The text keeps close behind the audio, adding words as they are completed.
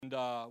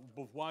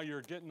And while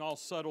you're getting all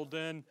settled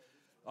in,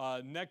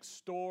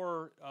 next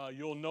door,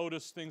 you'll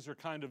notice things are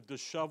kind of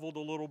disheveled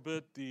a little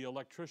bit. The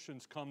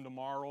electricians come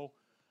tomorrow,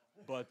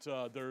 but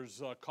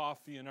there's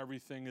coffee and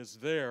everything is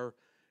there.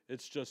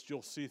 It's just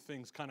you'll see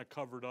things kind of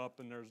covered up,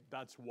 and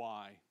that's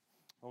why.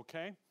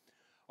 Okay?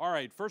 All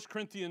right, 1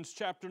 Corinthians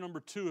chapter number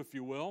 2, if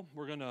you will.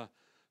 We're going to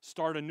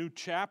start a new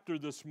chapter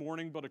this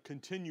morning, but a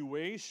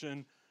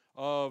continuation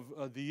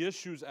of the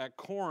issues at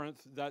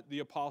Corinth that the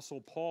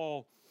Apostle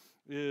Paul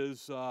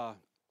is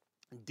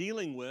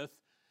dealing with.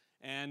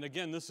 And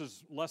again, this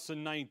is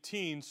lesson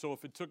 19, so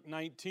if it took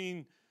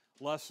 19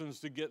 lessons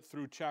to get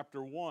through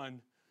chapter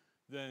 1,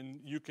 then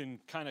you can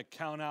kind of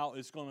count out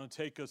it's going to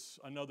take us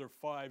another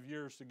 5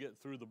 years to get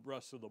through the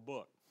rest of the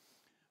book.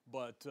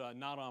 But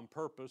not on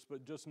purpose,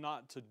 but just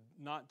not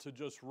to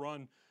just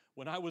run.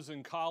 When I was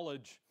in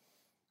college,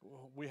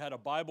 we had a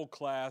Bible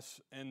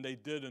class, and they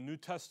did a New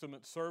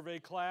Testament survey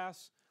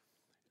class.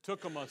 It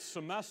took them a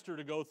semester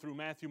to go through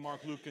Matthew,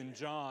 Mark, Luke, and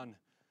John.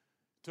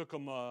 It took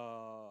them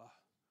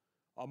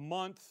a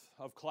month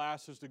of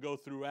classes to go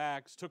through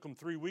Acts. It took them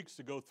 3 weeks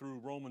to go through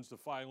Romans to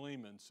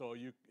Philemon. So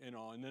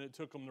and then it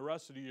took them the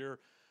rest of the year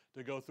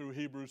to go through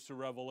Hebrews to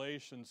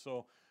Revelation.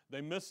 So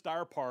they missed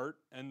our part,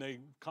 and they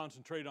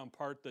concentrated on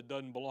part that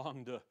doesn't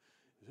belong to,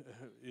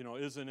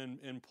 isn't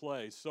in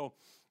play. So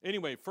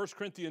anyway, 1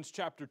 Corinthians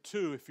chapter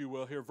 2, if you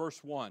will, here,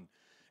 verse 1.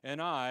 And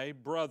I,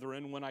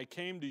 brethren, when I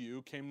came to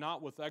you, came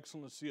not with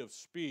excellency of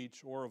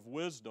speech or of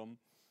wisdom,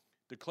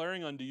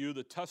 declaring unto you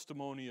the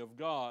testimony of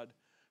God.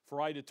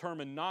 For I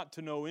determined not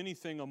to know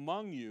anything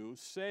among you,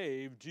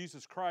 save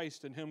Jesus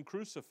Christ and him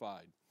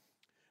crucified.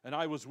 And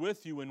I was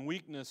with you in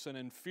weakness and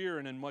in fear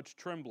and in much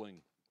trembling.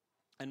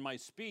 And my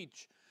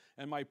speech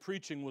and my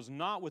preaching was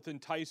not with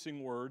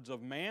enticing words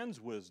of man's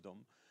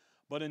wisdom,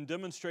 but in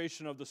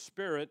demonstration of the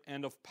Spirit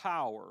and of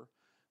power,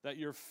 that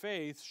your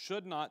faith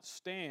should not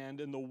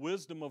stand in the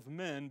wisdom of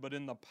men, but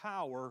in the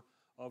power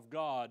of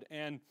God.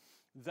 And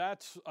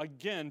that's,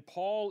 again,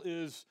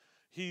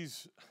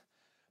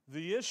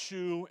 the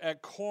issue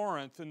at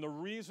Corinth, and the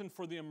reason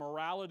for the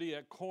immorality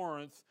at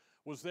Corinth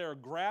was they're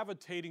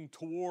gravitating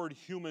toward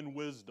human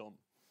wisdom.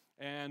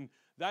 And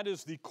that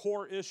is the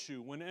core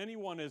issue. When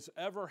anyone is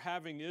ever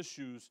having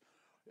issues,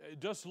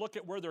 just look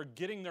at where they're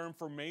getting their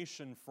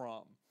information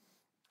from.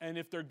 And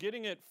if they're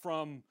getting it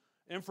from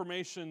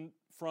information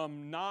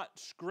from not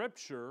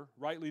Scripture,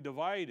 rightly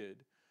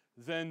divided,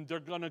 then they're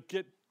going to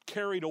get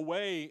carried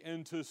away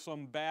into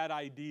some bad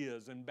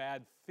ideas and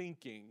bad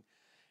thinking.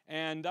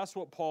 And that's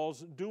what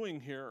Paul's doing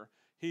here.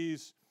 He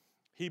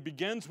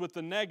begins with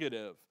the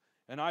negative.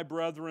 And I,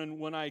 brethren,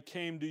 when I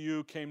came to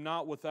you, came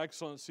not with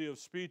excellency of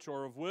speech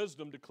or of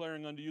wisdom,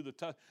 declaring unto you the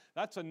test.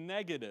 That's a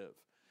negative.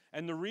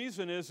 And the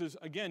reason is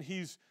again,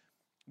 he's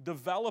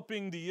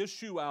developing the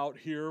issue out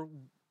here,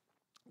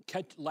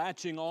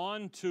 latching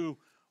on to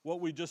what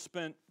we just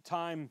spent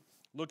time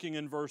looking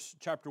in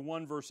chapter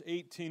 1, verse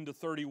 18 to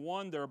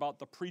 31 there about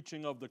the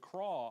preaching of the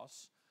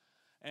cross,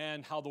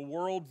 and how the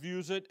world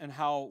views it and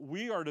how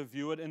we are to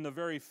view it, and the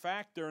very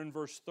fact there in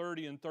verse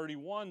 30 and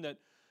 31 that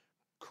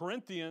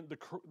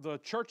the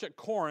church at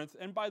Corinth,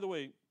 and by the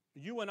way,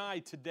 you and I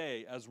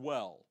today as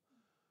well.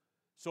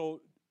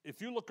 So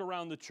if you look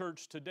around the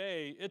church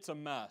today, it's a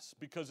mess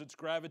because it's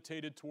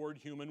gravitated toward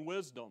human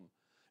wisdom.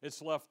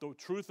 It's left the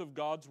truth of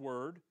God's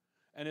word,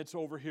 and it's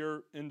over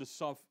here in the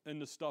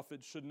stuff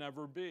it should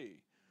never be.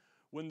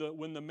 When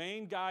the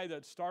main guy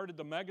that started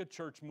the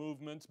megachurch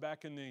movements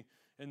back in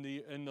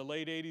the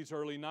late 80s,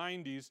 early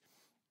 90s,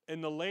 in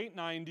the late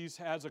 90s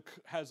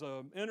has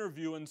an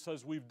interview and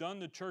says, we've done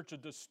the church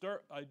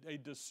a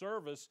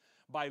disservice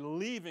by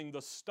leaving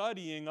the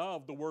studying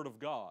of the Word of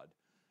God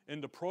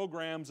into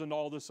programs and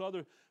all this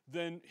other,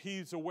 then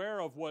he's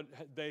aware of what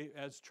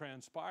has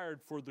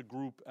transpired for the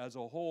group as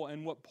a whole.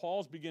 And what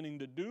Paul's beginning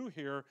to do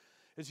here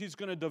is he's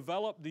going to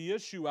develop the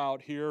issue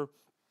out here,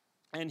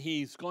 and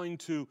he's going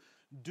to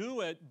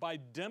do it by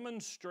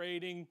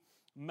demonstrating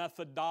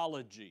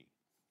methodology.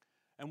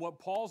 And what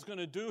Paul's going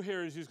to do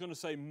here is he's going to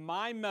say,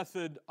 my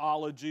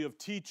methodology of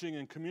teaching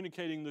and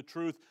communicating the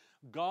truth,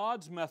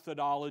 God's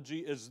methodology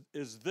is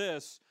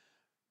this,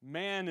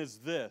 man is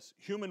this,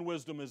 human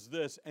wisdom is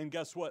this, and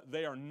guess what?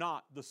 They are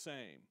not the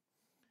same.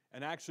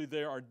 And actually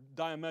they are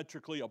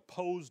diametrically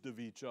opposed of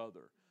each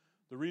other.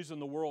 The reason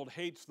the world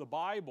hates the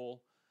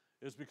Bible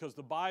is because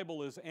the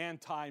Bible is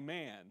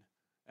anti-man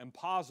and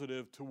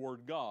positive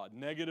toward God.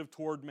 Negative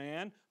toward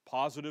man,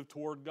 positive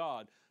toward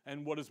God.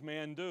 And what does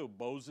man do?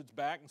 Bows its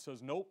back and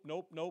says, nope,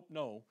 nope, nope,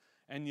 no.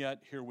 And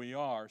yet here we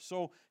are.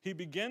 So he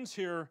begins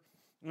here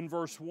in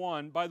verse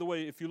 1. By the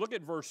way, if you look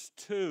at verse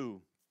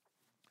 2,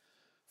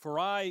 for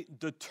I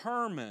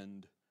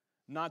determined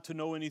not to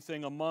know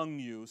anything among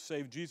you,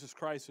 save Jesus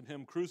Christ and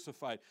him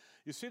crucified.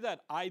 You see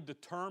that I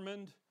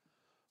determined?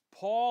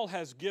 Paul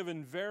has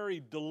given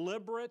very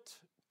deliberate,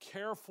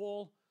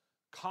 careful,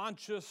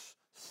 conscious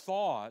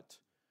thought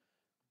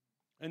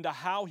into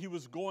how he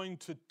was going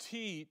to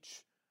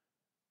teach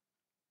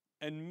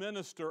and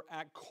minister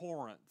at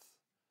Corinth.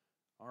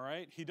 All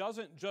right? He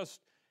doesn't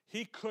just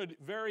he could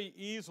very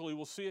easily,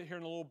 we'll see it here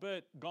in a little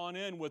bit, gone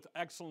in with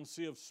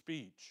excellency of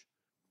speech.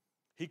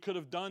 He could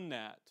have done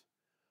that,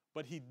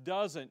 but he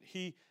doesn't.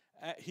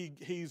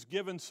 He's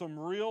given some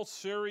real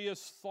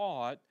serious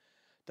thought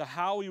to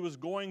how he was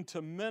going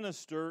to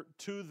minister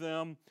to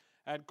them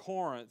at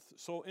Corinth.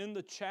 So in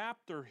the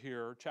chapter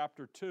here,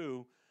 chapter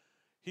 2,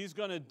 he's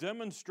going to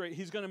demonstrate,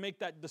 he's going to make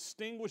that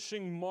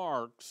distinguishing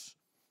marks,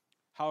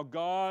 how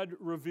God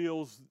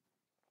reveals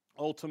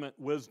ultimate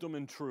wisdom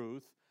and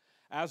truth,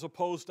 as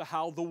opposed to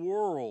how the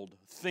world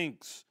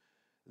thinks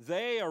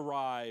they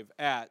arrive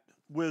at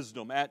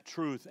wisdom, at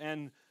truth.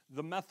 And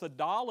the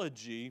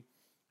methodology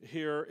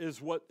here is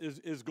what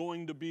is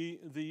going to be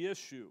the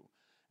issue.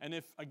 And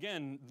if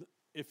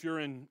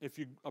you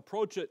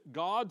approach it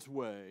God's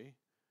way,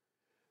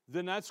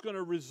 then that's going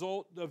to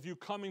result of you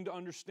coming to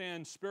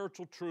understand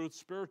spiritual truth,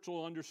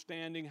 spiritual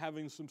understanding,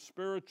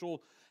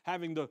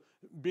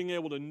 being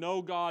able to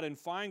know God and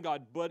find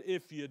God. But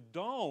if you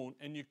don't,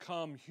 and you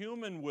come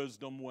human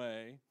wisdom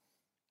way,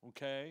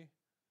 okay,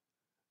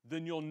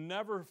 then you'll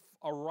never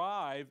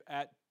arrive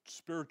at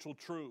spiritual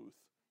truth,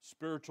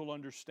 spiritual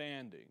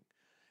understanding.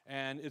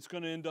 And it's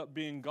going to end up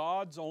being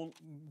God's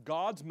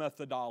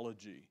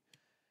methodology.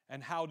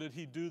 And how did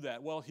he do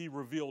that? Well, he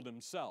revealed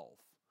himself.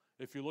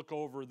 If you look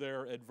over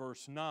there at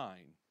verse 9.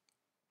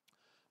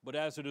 But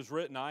as it is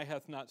written, eye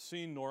hath not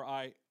seen, nor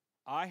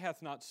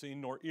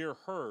ear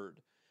heard,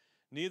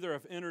 neither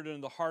have entered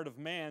into the heart of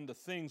man the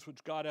things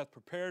which God hath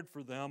prepared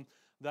for them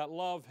that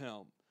love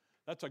him.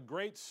 That's a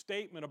great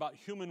statement about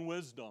human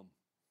wisdom.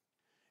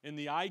 In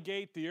the eye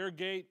gate, the ear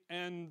gate,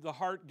 and the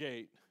heart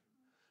gate.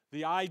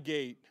 The eye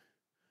gate,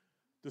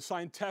 the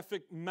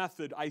scientific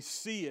method, I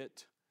see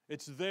it.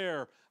 It's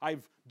there.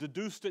 I've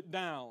deduced it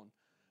down.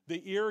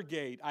 The ear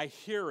gate, I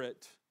hear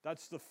it.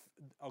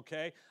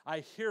 Okay? I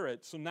hear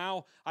it. So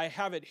now I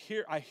have it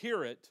here. I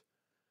hear it.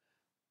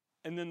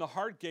 And then the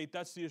heart gate,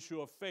 that's the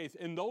issue of faith.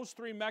 In those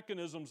three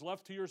mechanisms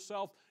left to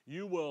yourself,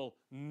 you will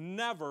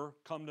never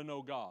come to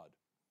know God.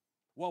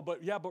 Well, but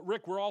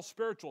Rick, we're all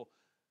spiritual.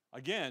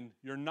 Again,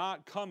 you're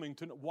not coming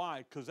to know.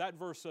 Why? Because that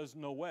verse says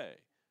no way.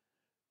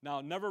 Now,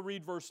 never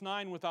read verse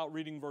 9 without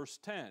reading verse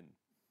 10.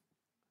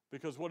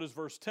 Because what does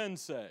verse 10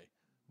 say?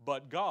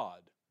 But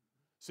God.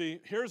 See,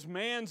 here's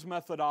man's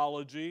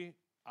methodology,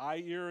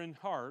 eye, ear, and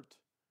heart.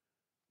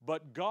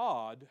 But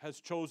God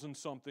has chosen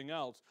something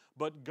else.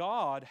 But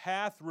God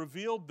hath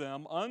revealed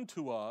them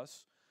unto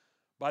us,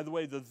 by the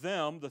way, the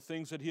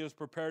things that he has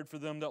prepared for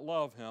them that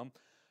love him,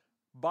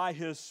 by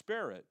his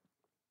Spirit.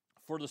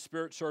 For the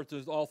Spirit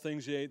searches all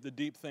things, yea, the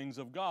deep things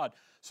of God.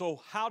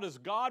 So how does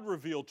God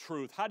reveal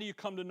truth? How do you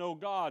come to know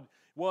God?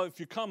 Well, if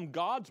you come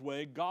God's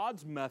way,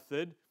 God's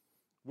method,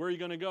 where are you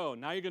going to go?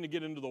 Now you're going to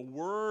get into the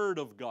Word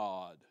of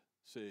God,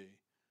 see.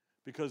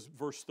 Because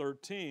verse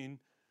 13,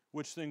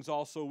 which things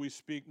also we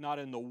speak not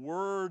in the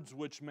words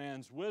which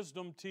man's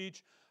wisdom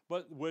teach,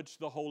 but which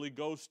the Holy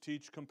Ghost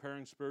teach,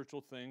 comparing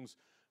spiritual things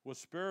with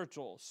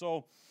spiritual.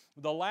 So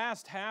the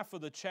last half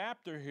of the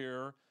chapter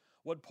here,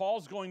 what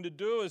Paul's going to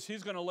do is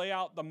he's going to lay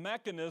out the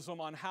mechanism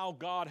on how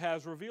God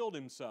has revealed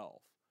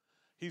himself.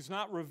 He's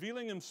not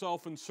revealing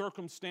himself in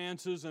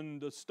circumstances and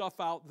the stuff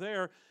out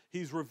there.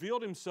 He's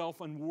revealed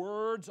himself in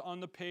words on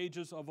the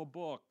pages of a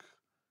book.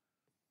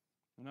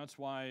 And that's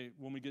why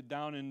when we get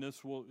down in this,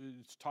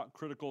 it's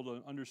critical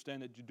to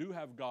understand that you do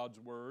have God's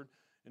Word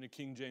in a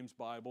King James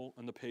Bible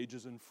and the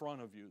pages in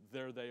front of you.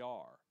 There they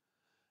are.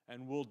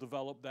 And we'll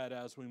develop that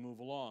as we move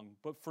along.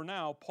 But for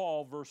now,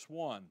 Paul, verse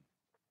 1.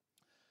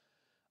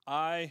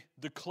 I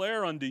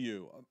declare unto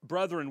you,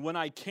 brethren, when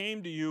I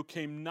came to you,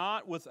 came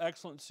not with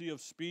excellency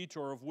of speech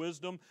or of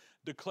wisdom,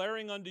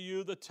 declaring unto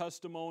you the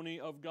testimony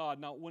of God.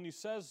 Now, when he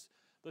says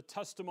the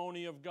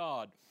testimony of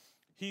God,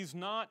 he's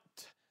not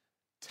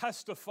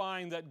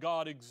testifying that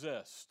God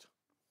exists.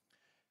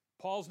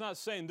 Paul's not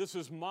saying this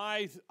is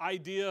my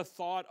idea,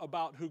 thought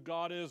about who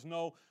God is.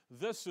 No,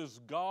 this is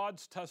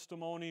God's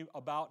testimony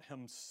about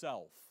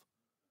himself.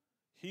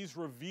 He's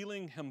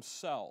revealing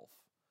himself.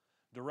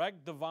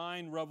 Direct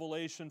divine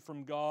revelation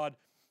from God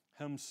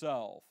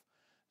himself.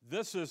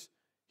 Here's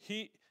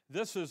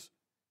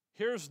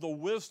the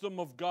wisdom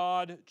of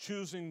God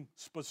choosing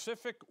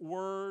specific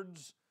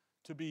words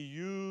to be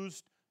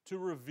used to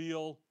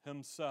reveal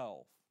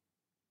himself.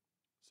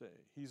 See,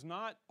 he's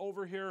not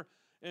over here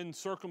in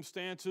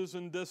circumstances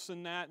and this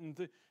and that,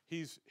 and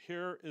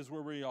here is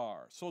where we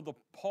are. So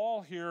Paul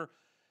here,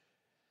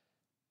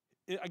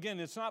 again,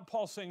 it's not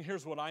Paul saying,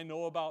 here's what I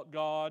know about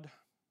God,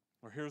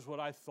 or here's what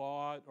I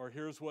thought, or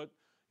here's what,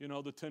 the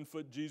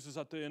 10-foot Jesus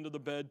at the end of the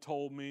bed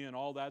told me, and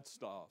all that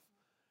stuff.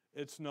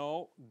 It's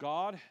no,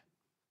 God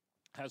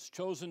has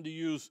chosen to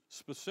use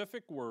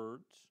specific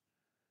words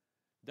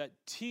that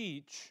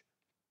teach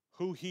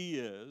who he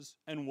is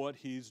and what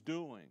he's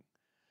doing.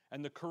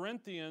 And the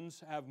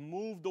Corinthians have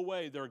moved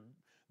away.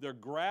 They're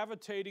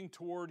gravitating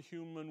toward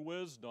human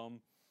wisdom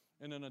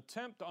in an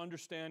attempt to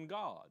understand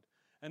God,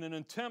 and an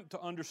attempt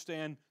to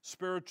understand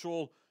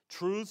spiritual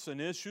truths and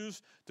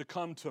issues, to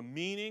come to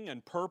meaning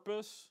and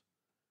purpose.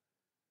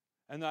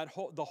 And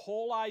the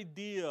whole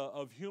idea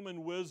of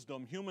human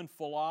wisdom, human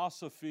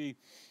philosophy,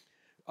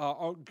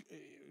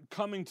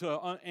 coming to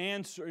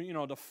answer,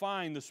 to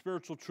find the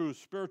spiritual truth,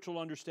 spiritual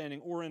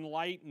understanding, or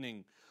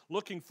enlightening,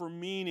 looking for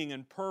meaning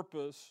and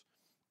purpose,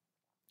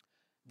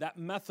 that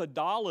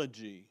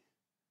methodology,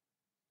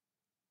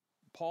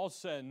 Paul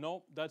said,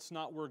 nope, that's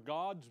not where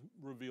God's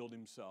revealed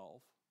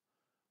himself.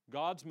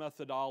 God's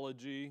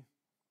methodology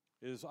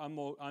is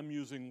I'm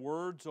using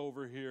words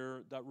over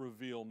here that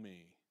reveal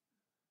me.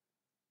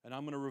 And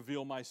I'm going to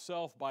reveal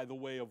myself by the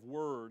way of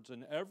words.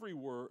 And every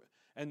word,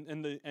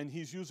 and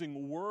he's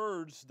using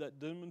words that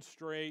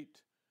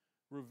demonstrate,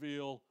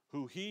 reveal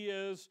who he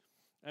is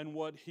and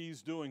what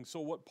he's doing. So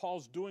what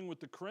Paul's doing with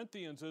the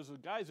Corinthians is,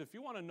 guys, if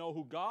you want to know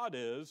who God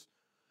is,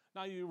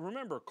 now you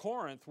remember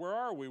Corinth, where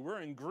are we? We're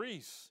in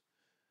Greece.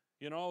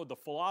 The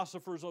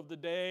philosophers of the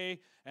day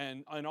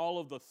and all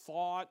of the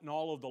thought and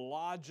all of the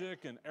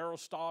logic and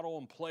Aristotle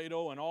and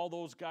Plato and all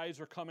those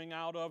guys are coming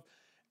out of.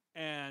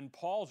 And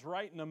Paul's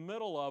right in the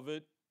middle of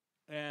it,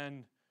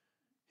 and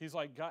he's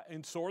like,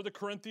 and so are the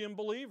Corinthian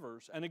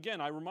believers. And again,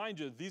 I remind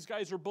you, these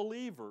guys are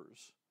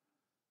believers.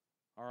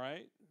 All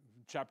right?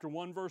 Chapter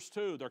 1, verse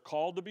 2, they're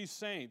called to be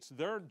saints.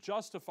 They're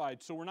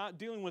justified. So we're not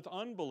dealing with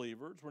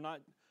unbelievers.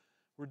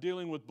 We're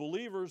dealing with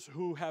believers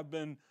who have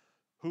been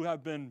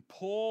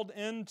pulled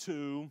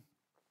into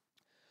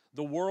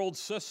the world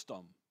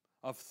system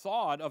of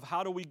thought of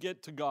how do we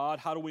get to God,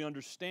 how do we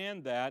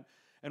understand that.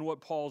 And what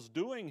Paul's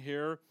doing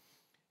here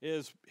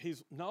is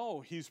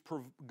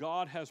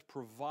God has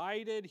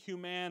provided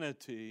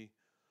humanity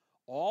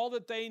all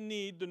that they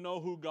need to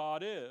know who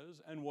God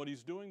is and what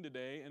he's doing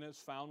today, and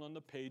it's found on the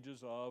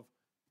pages of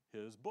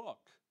his book,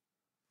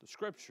 the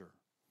Scripture.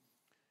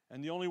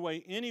 And the only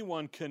way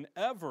anyone can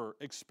ever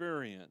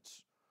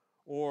experience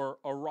or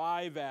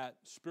arrive at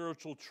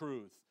spiritual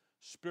truth,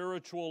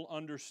 spiritual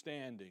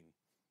understanding,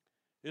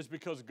 is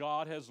because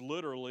God has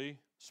literally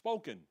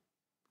spoken.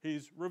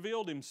 He's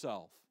revealed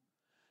himself.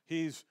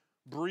 He's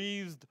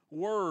breathed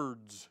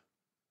words,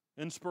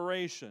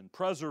 inspiration,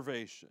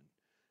 preservation.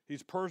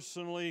 He's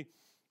personally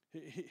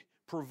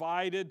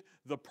provided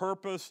the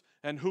purpose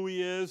and who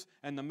he is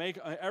and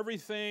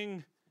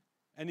everything,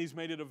 and he's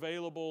made it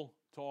available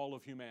to all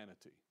of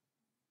humanity.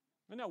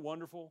 Isn't that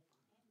wonderful?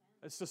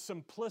 It's the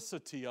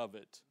simplicity of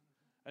it.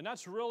 And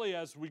that's really,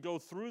 as we go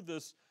through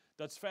this,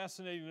 that's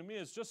fascinating to me.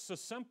 It's just so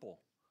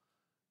simple,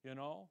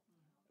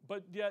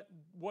 But yet,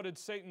 what did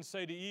Satan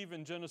say to Eve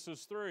in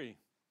Genesis 3?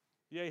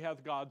 Yea,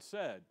 hath God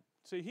said.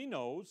 See, he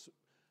knows.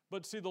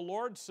 But see, the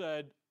Lord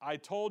said, I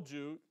told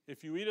you,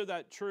 if you eat of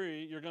that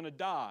tree, you're going to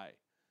die.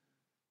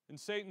 And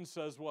Satan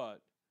says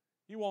what?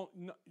 You'll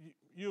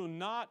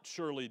not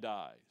surely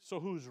die. So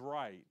who's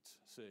right?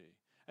 See?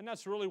 And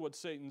that's really what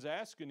Satan's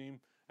asking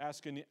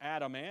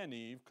Adam and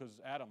Eve,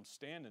 because Adam's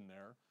standing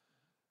there.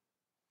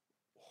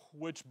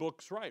 Which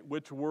book's right?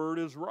 Which word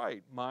is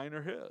right? Mine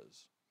or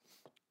his?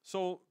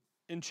 So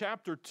in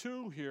chapter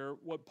 2 here,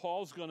 what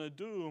Paul's going to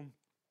do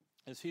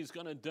is he's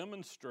going to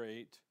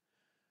demonstrate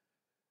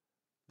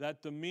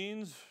that the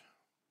means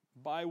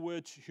by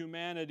which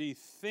humanity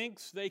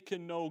thinks they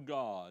can know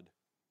God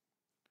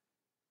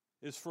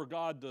is for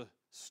God to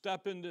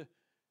step into,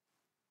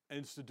 and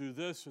it's to do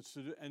this,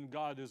 and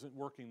God isn't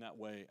working that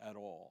way at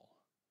all.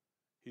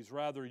 He's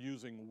rather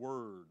using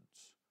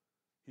words.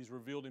 He's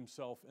revealed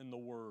himself in the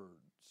words.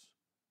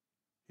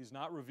 He's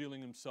not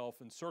revealing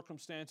himself in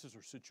circumstances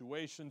or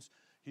situations.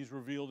 He's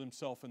revealed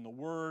himself in the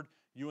Word.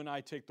 You and I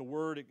take the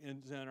Word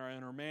in our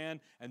inner man,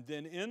 and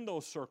then in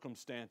those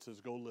circumstances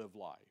go live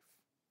life.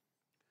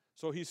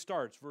 So he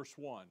starts, verse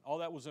 1. All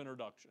that was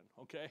introduction,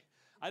 okay?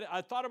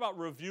 I thought about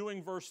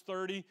reviewing verse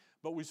 30,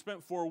 but we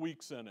spent 4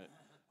 weeks in it,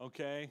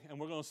 okay? And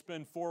we're going to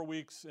spend 4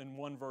 weeks in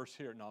one verse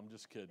here. No, I'm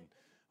just kidding,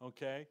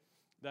 okay?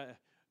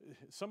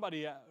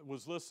 Somebody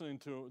was listening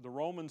to the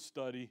Romans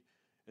study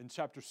in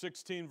chapter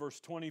 16,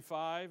 verse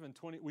 25 and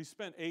 20. We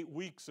spent 8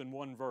 weeks in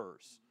one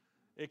verse.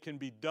 It can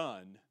be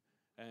done,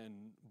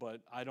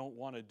 but I don't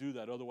want to do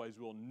that. Otherwise,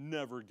 we'll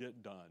never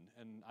get done.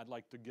 And I'd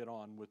like to get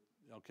on with,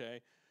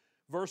 okay?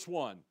 Verse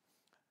 1.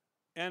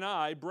 And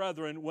I,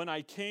 brethren, when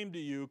I came to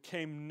you,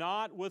 came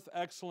not with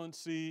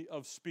excellency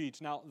of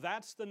speech. Now,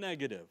 that's the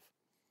negative.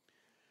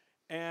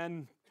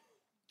 And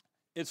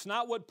it's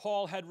not what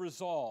Paul had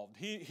resolved.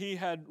 He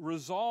had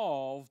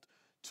resolved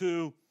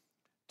to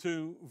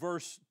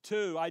verse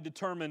 2, I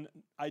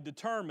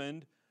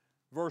determined,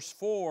 verse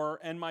 4,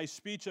 and my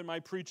speech and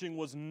my preaching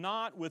was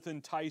not with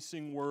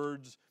enticing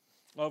words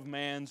of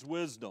man's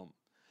wisdom.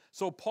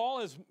 So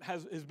Paul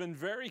has been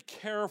very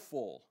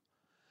careful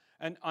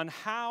on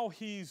how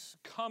he's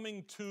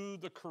coming to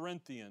the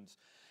Corinthians.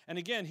 And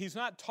again, he's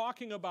not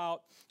talking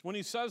about, when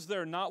he says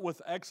there, not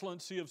with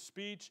excellency of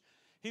speech,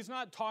 he's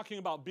not talking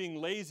about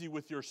being lazy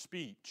with your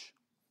speech.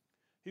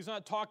 He's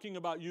not talking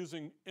about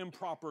using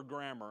improper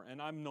grammar, and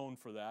I'm known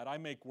for that. I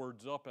make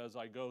words up as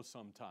I go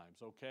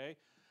sometimes, okay?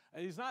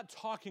 And he's not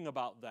talking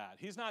about that.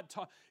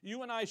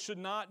 You and I should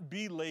not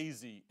be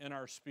lazy in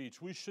our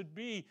speech. We should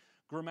be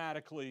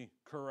grammatically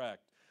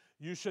correct.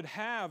 You should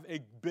have a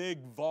big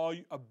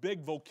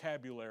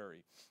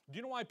vocabulary. Do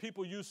you know why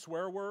people use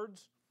swear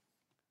words?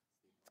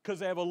 Because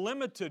they have a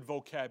limited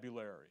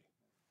vocabulary.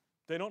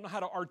 They don't know how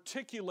to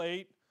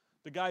articulate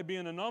the guy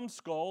being a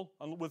numbskull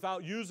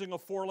without using a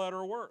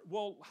four-letter word.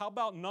 Well, how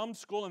about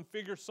numbskull and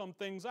figure some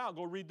things out?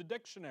 Go read the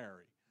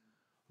dictionary.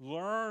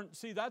 Learn.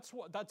 See, that's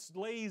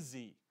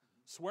lazy.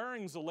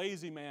 Swearing's a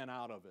lazy man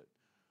out of it.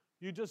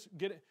 You just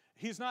get it.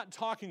 He's not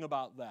talking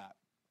about that.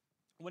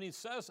 When he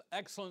says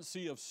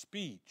excellency of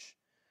speech,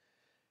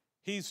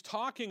 he's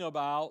talking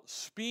about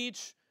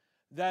speech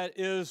that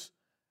is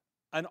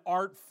an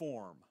art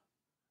form,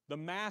 the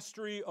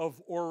mastery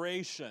of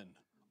oration,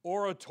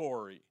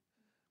 oratory.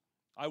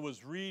 I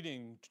was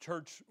reading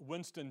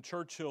Winston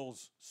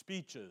Churchill's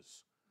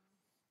speeches.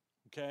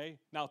 Okay?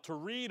 Now, to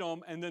read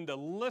them and then to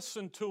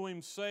listen to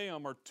him say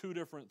them are two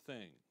different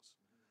things.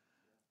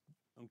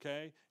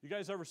 Okay? You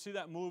guys ever see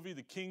that movie,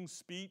 The King's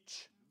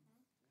Speech?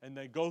 And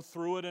they go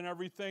through it and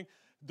everything?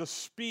 The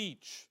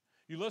speech.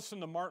 You listen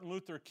to Martin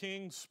Luther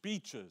King's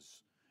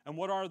speeches. And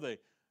what are they?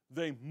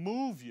 They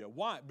move you.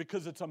 Why?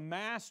 Because it's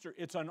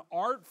it's an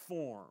art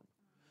form.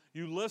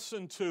 You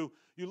listen to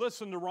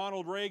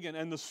Ronald Reagan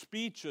and the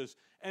speeches,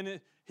 and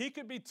he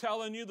could be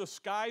telling you the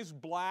sky's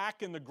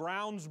black and the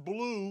ground's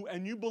blue,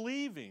 and you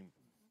believe him.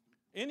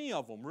 Any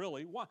of them,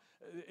 really. Why?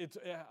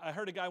 I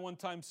heard a guy one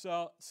time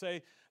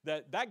say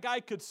that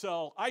guy could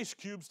sell ice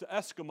cubes to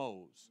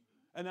Eskimos.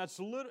 And it's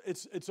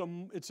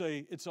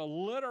a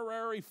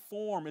literary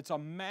form. It's a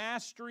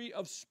mastery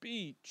of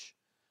speech.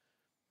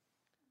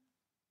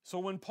 So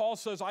when Paul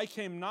says, I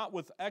came not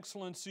with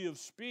excellency of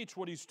speech,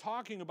 what he's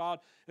talking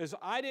about is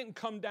I didn't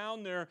come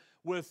down there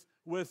with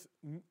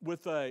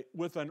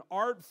an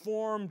art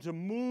form to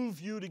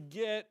move you to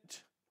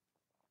get.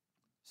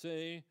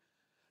 See?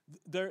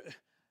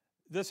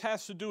 This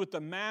has to do with the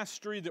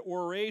mastery, the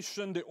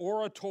oration, the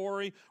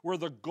oratory, where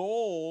the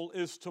goal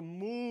is to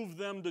move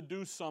them to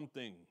do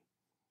something.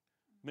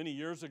 Many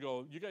years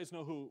ago, you guys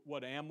know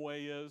what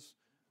Amway is?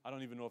 I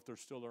don't even know if they're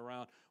still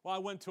around. Well, I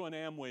went to an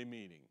Amway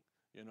meeting,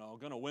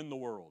 going to win the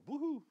world.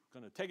 Woohoo,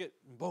 going to take it,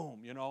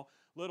 boom,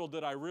 Little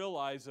did I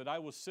realize that I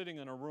was sitting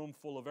in a room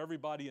full of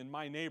everybody in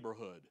my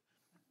neighborhood.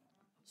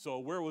 So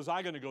where was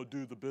I going to go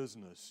do the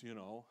business,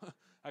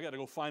 I got to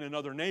go find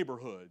another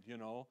neighborhood,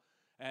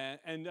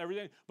 and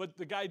everything. But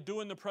the guy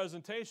doing the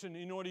presentation,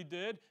 you know what he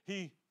did?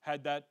 He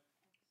had that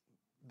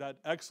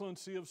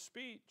excellency of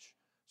speech.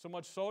 So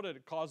much so that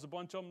it caused a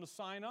bunch of them to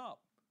sign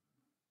up.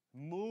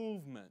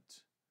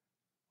 Movement.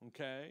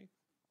 Okay?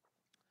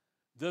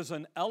 There's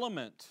an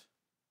element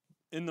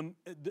in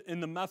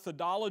the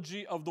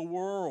methodology of the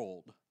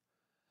world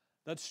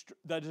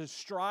that is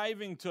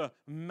striving to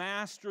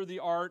master the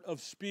art of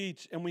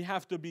speech, and we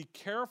have to be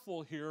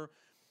careful here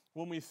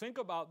when we think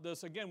about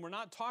this. Again, we're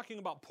not talking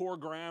about poor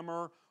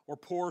grammar or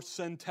poor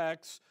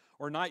syntax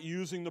or not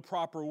using the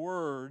proper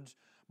words,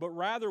 but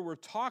rather we're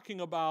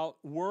talking about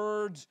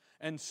words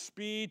and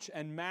speech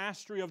and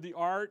mastery of the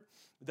art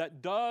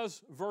that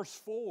does verse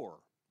 4.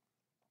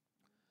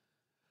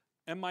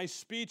 And my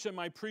speech and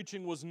my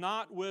preaching was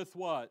not with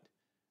what?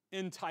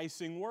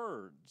 Enticing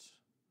words.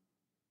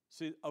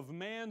 See, of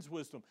man's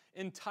wisdom.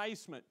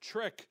 Enticement,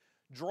 trick,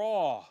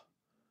 draw,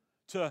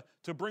 to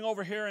bring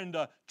over here and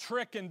to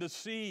trick and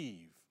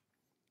deceive.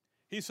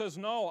 He says,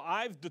 no,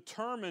 I've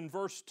determined,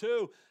 verse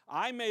 2,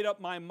 I made up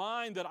my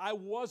mind that I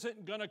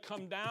wasn't going to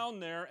come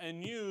down there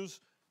and use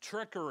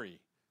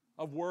trickery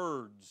of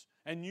words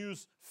and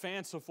use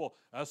fanciful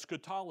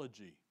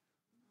eschatology.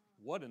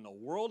 What in the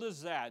world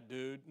is that,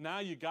 dude? Now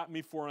you got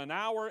me for an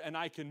hour and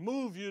I can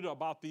move you to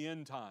about the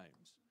end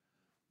times.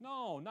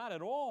 No, not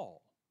at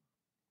all.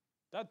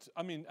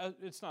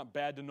 It's not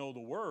bad to know the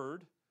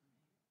word,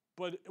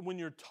 but when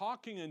you're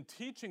talking and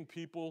teaching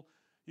people,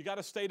 you got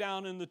to stay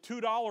down in the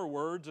 $2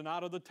 words and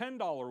out of the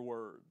 $10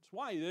 words.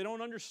 Why? They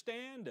don't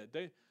understand it.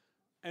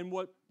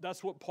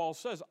 That's what Paul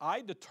says.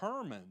 I've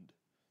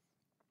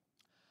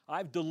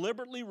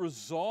deliberately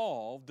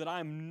resolved that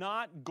I'm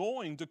not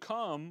going to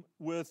come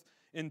with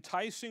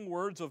enticing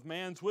words of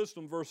man's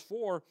wisdom, verse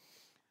 4,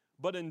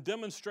 but in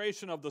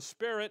demonstration of the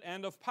Spirit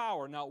and of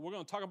power. Now, we're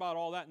going to talk about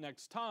all that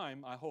next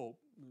time, I hope.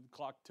 The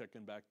clock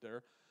ticking back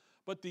there.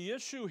 But the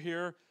issue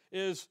here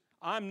is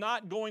I'm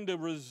not going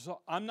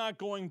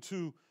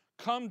to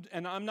come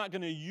and I'm not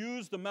going to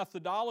use the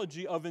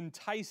methodology of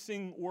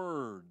enticing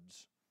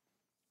words.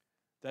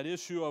 That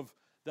issue of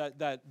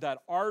that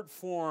art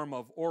form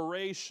of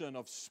oration,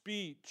 of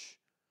speech,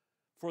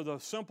 for the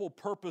simple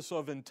purpose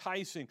of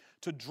enticing,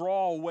 to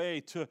draw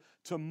away,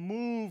 to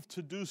move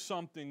to do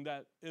something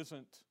that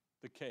isn't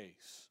the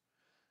case.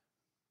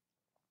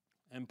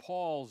 And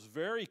Paul's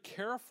very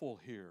careful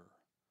here.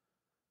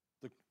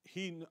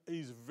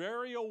 He's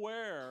very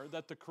aware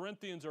that the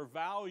Corinthians are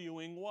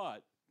valuing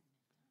what?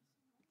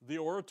 The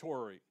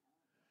oratory.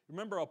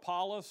 Remember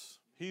Apollos?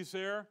 He's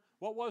there.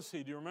 What was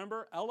he? Do you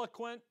remember?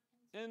 Eloquent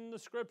in the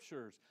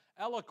Scriptures.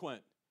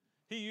 Eloquent.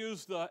 he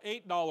used the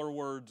 $8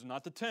 words,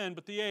 not the 10,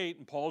 but the 8,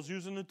 and Paul's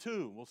using the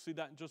 2. We'll see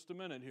that in just a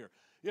minute here.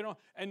 You know,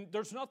 and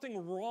there's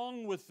nothing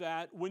wrong with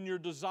that when your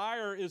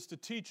desire is to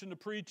teach and to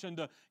preach and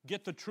to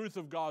get the truth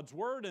of God's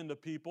word into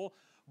people,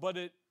 but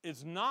it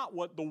is not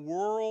what the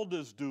world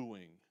is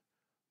doing.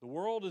 The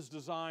world is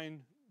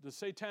designed, the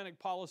satanic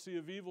policy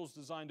of evil is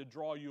designed to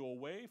draw you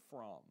away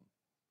from.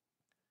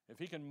 If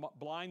he can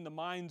blind the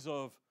minds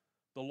of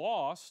the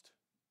lost,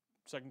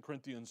 2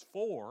 Corinthians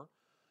 4,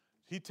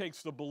 he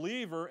takes the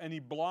believer and he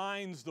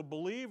blinds the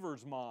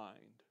believer's mind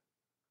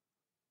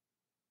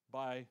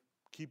by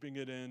keeping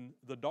it in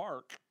the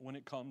dark when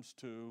it comes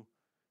to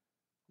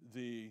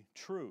the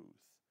truth.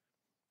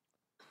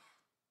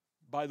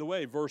 By the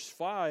way, verse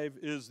 5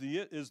 is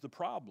the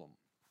problem.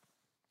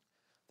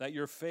 That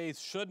your faith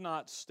should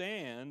not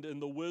stand in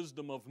the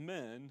wisdom of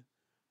men,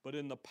 but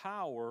in the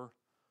power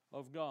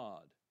of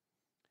God.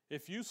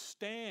 If you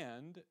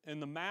stand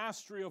in the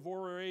mastery of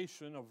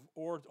oration,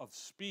 of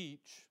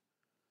speech,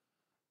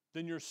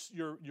 then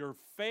your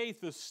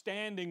faith is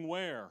standing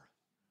where?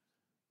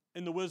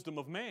 In the wisdom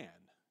of man.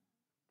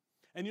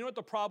 And you know what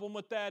the problem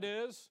with that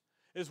is?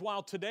 Is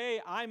while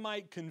today I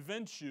might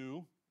convince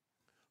you,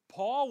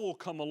 Paul will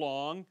come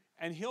along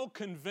and he'll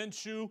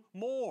convince you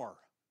more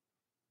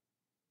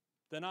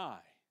than I.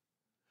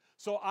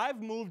 So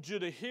I've moved you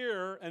to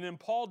here, and then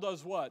Paul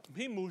does what?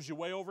 He moves you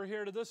way over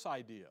here to this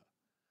idea.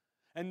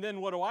 And then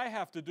what do I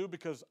have to do?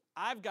 Because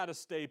I've got to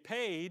stay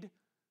paid,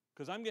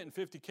 because I'm getting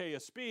 $50K a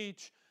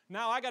speech.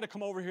 Now I got to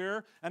come over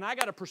here, and I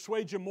got to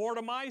persuade you more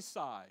to my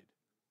side.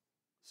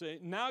 See,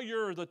 now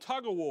you're the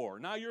tug of war.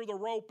 Now you're the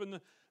rope,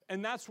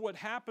 and that's what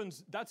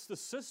happens. That's the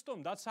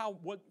system. That's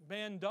what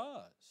man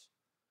does.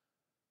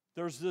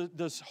 There's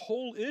this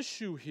whole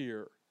issue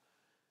here.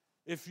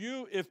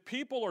 If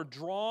people are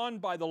drawn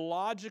by the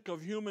logic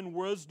of human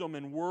wisdom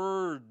and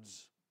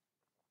words,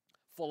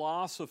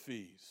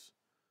 philosophies,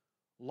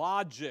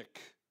 logic,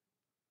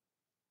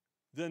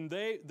 then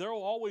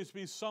there'll always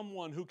be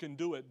someone who can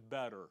do it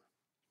better.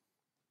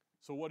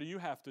 So what do you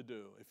have to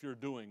do if you're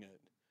doing it?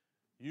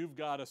 You've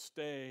got to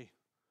stay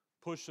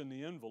pushing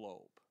the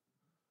envelope.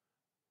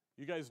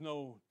 You guys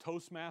know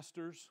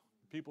Toastmasters?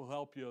 People who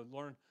help you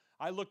learn.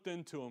 I looked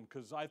into them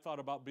because I thought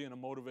about being a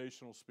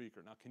motivational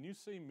speaker. Now, can you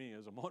see me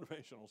as a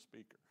motivational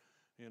speaker?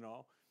 You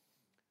know?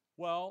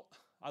 Well,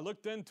 I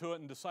looked into it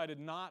and decided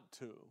not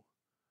to.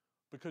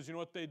 Because you know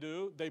what they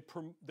do?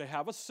 They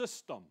have a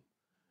system.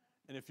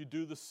 And if you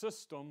do the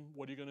system,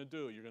 what are you going to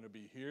do? You're going to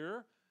be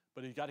here,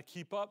 but you got to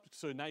keep up.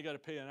 So now you got to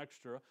pay an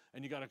extra,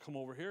 and you got to come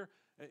over here.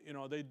 You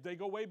know, they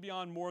go way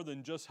beyond more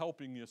than just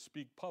helping you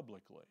speak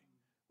publicly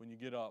when you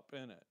get up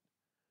in it.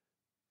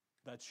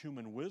 That's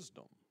human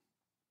wisdom.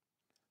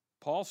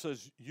 Paul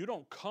says you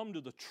don't come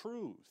to the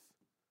truth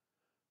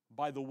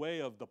by the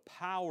way of the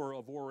power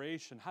of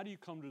oration. How do you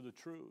come to the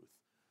truth?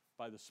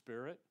 By the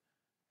Spirit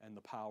and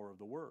the power of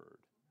the Word.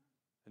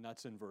 And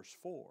that's in verse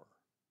 4.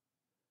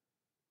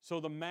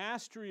 So the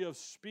mastery of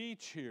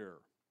speech here.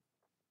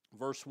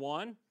 Verse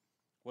 1,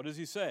 what does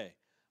he say?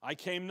 I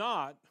came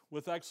not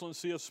with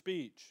excellency of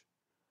speech.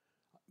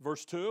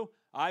 Verse 2,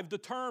 I've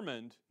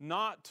determined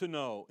not to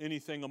know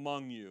anything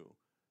among you,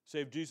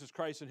 save Jesus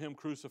Christ and Him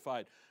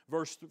crucified.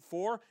 Verse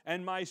 4,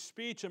 and my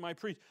speech and my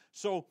preach.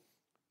 So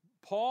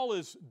Paul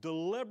is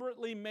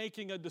deliberately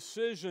making a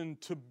decision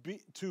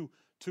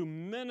to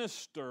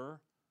minister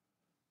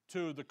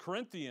to the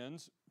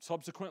Corinthians,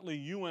 subsequently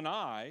you and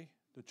I,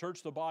 the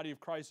church, the body of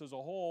Christ as a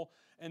whole,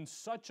 in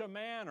such a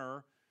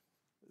manner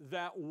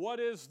that what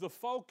is the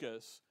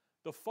focus?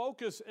 The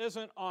focus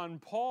isn't on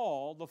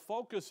Paul. The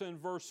focus in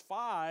verse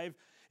 5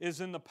 is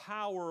in the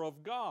power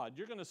of God.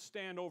 You're going to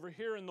stand over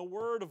here in the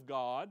Word of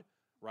God,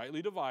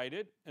 rightly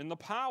divided, in the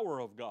power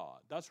of God.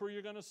 That's where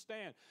you're going to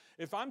stand.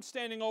 If I'm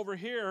standing over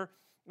here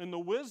in the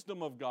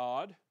wisdom of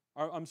God,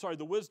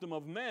 the wisdom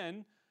of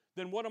men,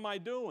 then what am I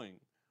doing?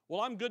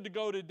 Well, I'm good to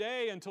go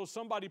today until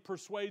somebody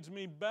persuades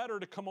me better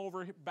to come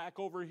back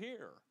over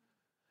here.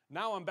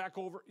 Now I'm back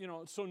over,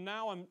 so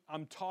now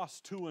I'm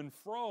tossed to and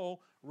fro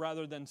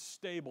rather than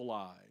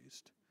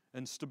stabilized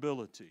and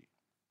stability.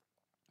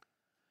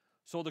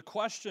 So the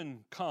question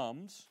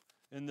comes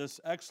in this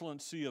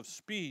excellency of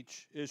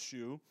speech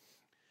issue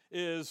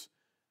is,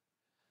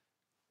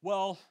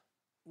 well,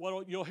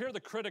 what you'll hear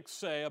the critics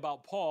say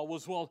about Paul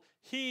was, well,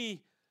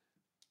 he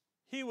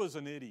was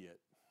an idiot.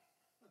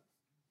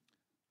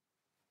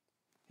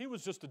 He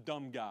was just a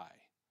dumb guy.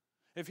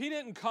 If he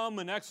didn't come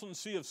in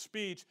excellency of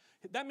speech,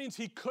 that means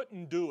he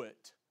couldn't do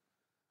it.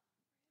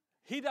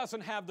 He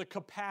doesn't have the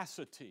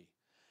capacity.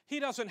 He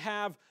doesn't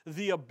have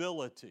the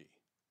ability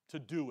to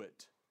do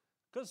it.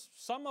 Because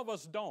some of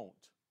us don't.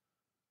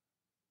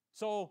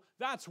 So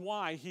that's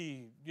why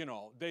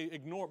they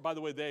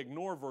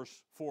ignore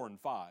verse 4 and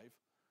 5.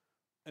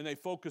 And they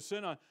focus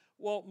in on,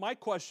 well, my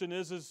question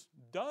is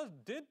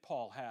did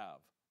Paul have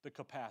the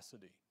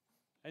capacity?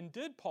 And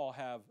did Paul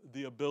have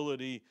the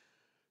ability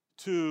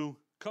to,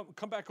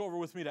 come back over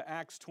with me to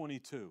Acts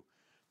 22,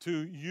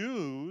 to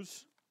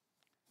use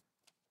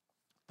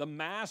the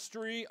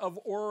mastery of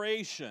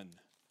oration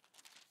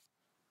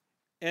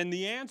And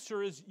the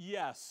answer is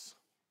yes.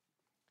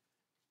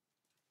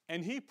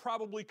 And he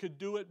probably could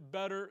do it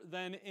better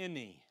than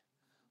any.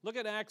 Look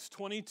at Acts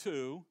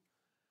 22.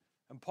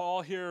 And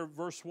Paul here,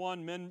 verse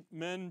 1,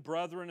 men,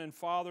 brethren, and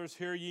fathers,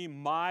 hear ye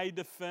my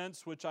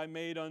defense which I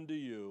made unto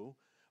you.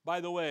 By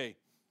the way,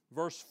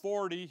 verse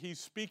 40, he's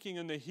speaking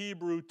in the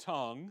Hebrew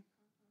tongue.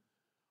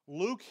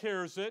 Luke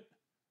hears it,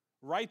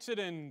 writes it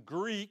in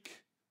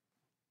Greek,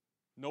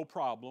 no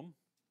problem.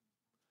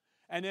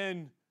 And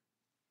then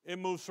it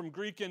moves from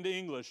Greek into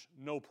English,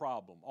 no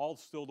problem. All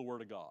still the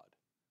Word of God.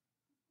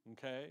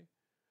 Okay?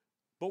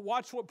 But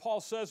watch what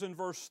Paul says in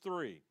verse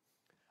 3.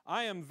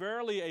 I am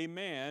verily a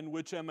man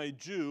which am a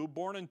Jew,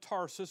 born in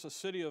Tarsus, a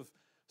city of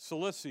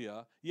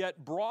Cilicia,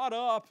 yet brought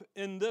up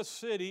in this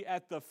city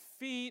at the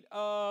feet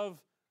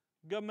of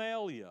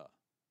Gamaliel,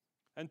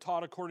 and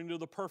taught according to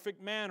the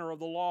perfect manner of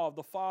the law of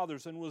the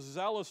fathers, and was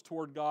zealous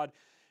toward God,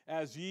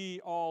 as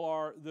ye all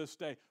are this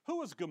day.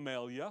 Who is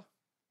Gamaliel?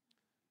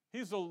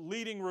 He's a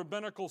leading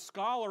rabbinical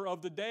scholar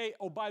of the day.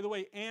 Oh, by the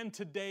way, and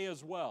today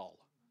as well.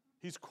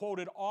 He's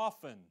quoted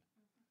often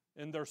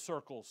in their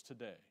circles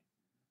today.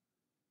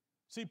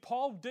 See,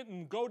 Paul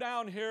didn't go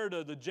down here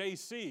to the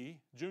JC,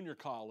 junior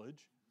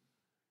college.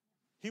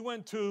 He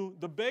went to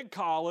the big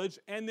college,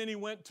 and then he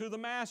went to the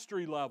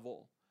mastery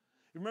level.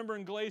 You remember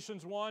in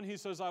Galatians 1, he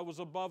says, I was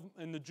above,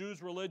 in the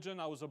Jews' religion,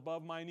 I was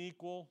above mine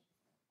equal.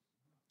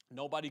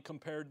 Nobody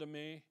compared to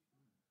me.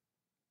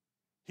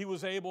 He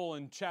was able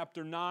in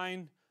chapter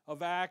 9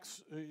 of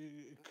Acts,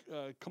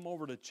 come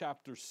over to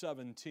chapter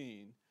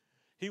 17.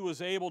 He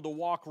was able to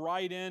walk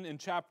right in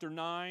chapter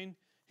 9.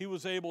 He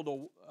was able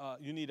to,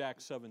 you need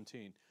Acts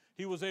 17.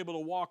 He was able to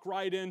walk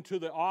right into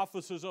the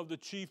offices of the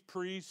chief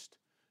priest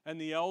and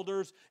the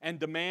elders and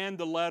demand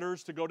the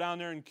letters to go down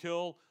there and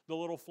kill the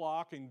little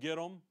flock and get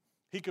them.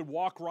 He could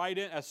walk right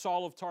in as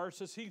Saul of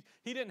Tarsus. He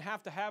didn't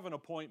have to have an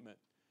appointment.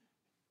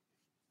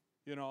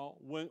 You know,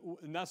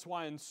 and that's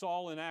why in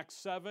Saul in Acts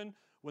 7,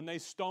 when they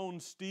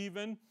stoned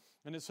Stephen,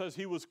 and it says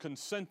he was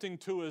consenting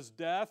to his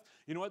death.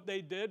 You know what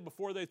they did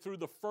before they threw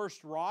the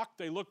first rock?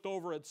 They looked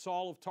over at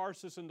Saul of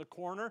Tarsus in the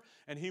corner,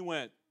 and he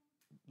went,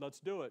 let's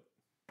do it.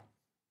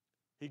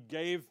 He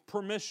gave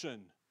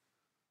permission.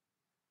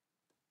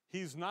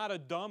 He's not a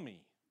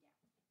dummy.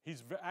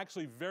 He's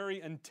actually very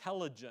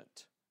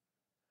intelligent.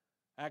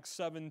 Acts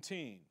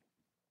 17.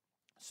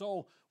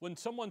 So when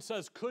someone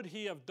says, could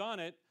he have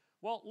done it?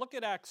 Well, look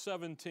at Acts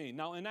 17.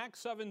 Now in Acts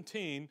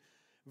 17,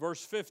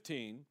 verse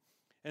 15,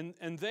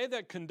 and they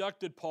that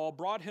conducted Paul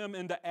brought him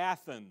into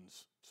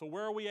Athens. So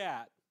where are we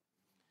at?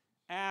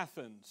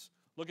 Athens.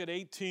 Look at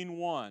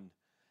 18:1.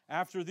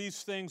 After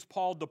these things,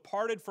 Paul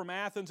departed from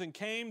Athens and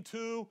came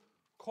to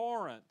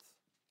Corinth.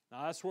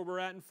 Now that's where we're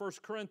at in 1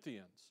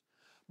 Corinthians.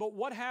 But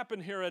what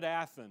happened here at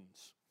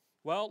Athens?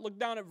 Well, look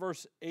down at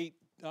verse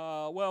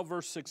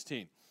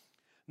 16.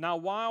 Now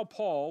while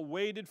Paul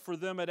waited for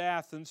them at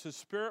Athens, his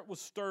spirit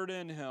was stirred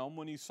in him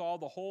when he saw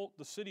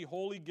the city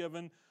wholly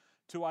given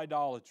to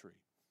idolatry.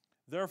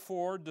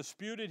 Therefore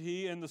disputed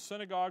he in the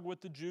synagogue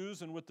with the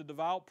Jews and with the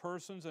devout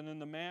persons, and in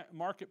the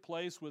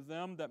marketplace with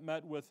them that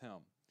met with him.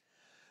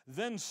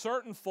 Then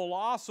certain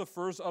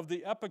philosophers of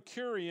the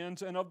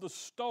Epicureans and of the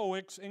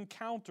Stoics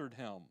encountered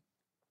him.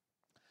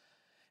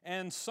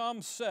 And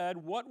some said,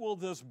 what will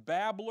this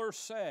babbler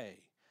say?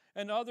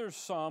 And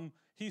others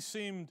he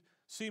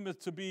seemeth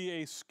to be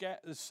a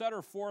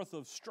setter forth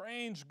of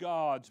strange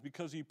gods,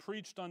 because he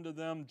preached unto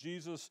them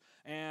Jesus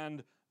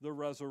and the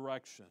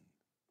resurrection.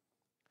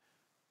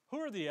 Who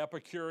are the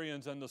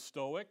Epicureans and the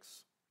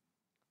Stoics?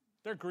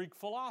 They're Greek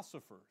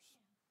philosophers.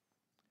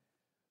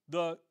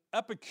 The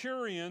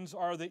Epicureans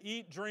are the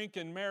eat, drink,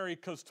 and marry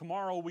because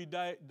tomorrow we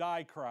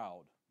die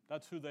crowd.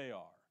 That's who they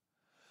are.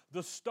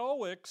 The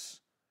Stoics,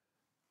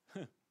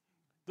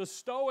 the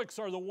Stoics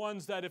are the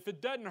ones that if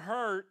it doesn't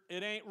hurt,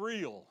 it ain't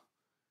real.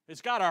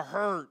 It's got to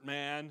hurt,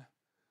 man.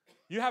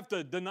 You have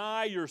to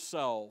deny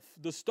yourself.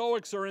 The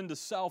Stoics are into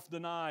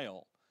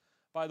self-denial.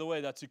 By the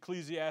way, that's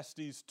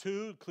Ecclesiastes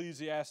 2,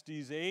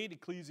 Ecclesiastes 8,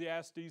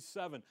 Ecclesiastes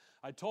 7.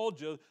 I told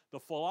you,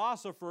 the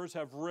philosophers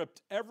have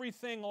ripped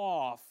everything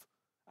off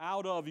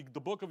out of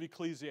the book of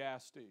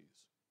Ecclesiastes.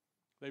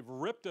 They've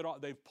ripped it off.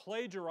 They've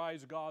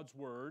plagiarized God's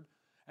word.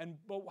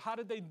 But how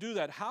did they do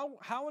that?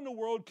 How in the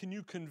world can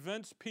you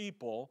convince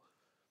people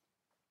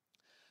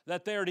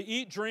that they are to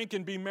eat, drink,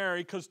 and be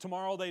merry because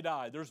tomorrow they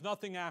die? There's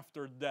nothing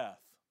after death.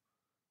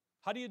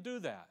 How do you do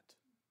that?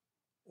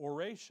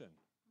 Oration.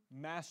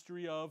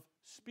 Mastery of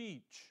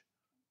speech.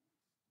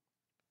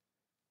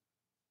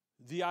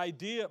 The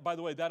idea, by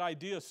the way, that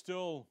idea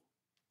still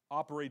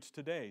operates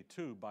today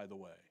too, by the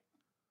way.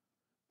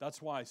 That's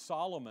why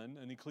Solomon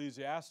in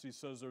Ecclesiastes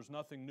says there's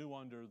nothing new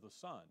under the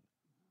sun.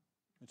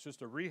 It's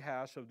just a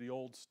rehash of the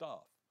old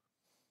stuff.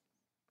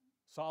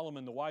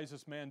 Solomon, the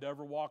wisest man to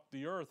ever walk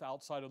the earth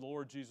outside of the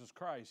Lord Jesus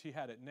Christ, he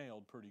had it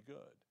nailed pretty good.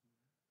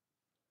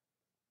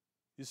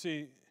 You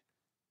see,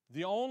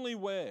 the only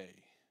way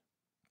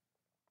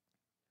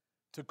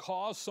to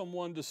cause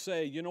someone to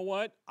say, you know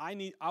what, I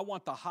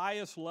want the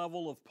highest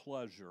level of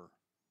pleasure.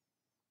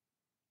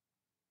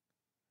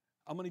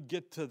 I'm going to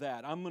get to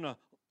that. I'm going to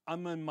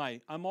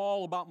I'm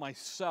all about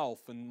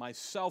myself and my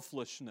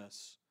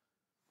selflessness.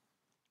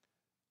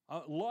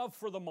 Love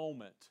for the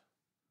moment.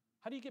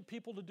 How do you get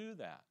people to do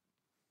that?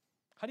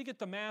 How do you get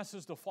the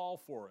masses to fall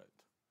for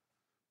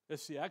it?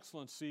 It's the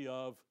excellency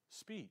of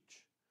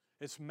speech.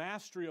 It's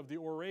mastery of the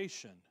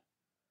oration.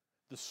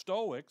 The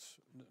Stoics,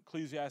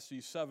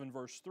 Ecclesiastes 7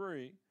 verse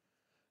 3,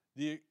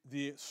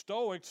 the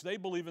Stoics, they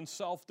believe in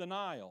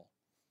self-denial.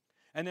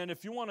 And then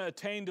if you want to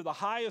attain to the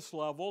highest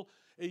level,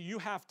 you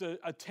have to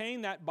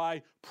attain that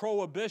by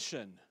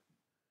prohibition.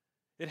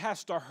 It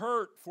has to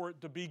hurt for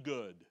it to be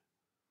good.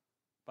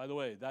 By the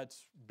way,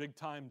 that's big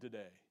time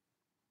today.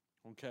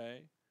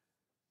 Okay?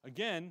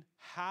 Again,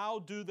 how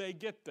do they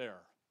get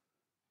there?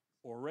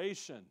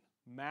 Oration,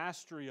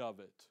 mastery of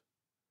it.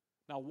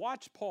 Now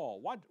watch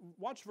Paul.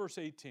 Watch verse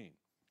 18.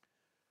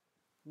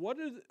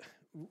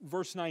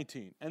 Verse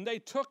 19? And they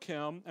took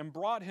him and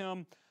brought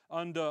him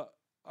unto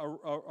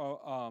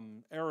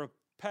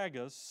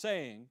Areopagus,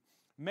 saying,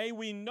 May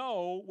we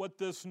know what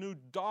this new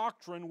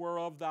doctrine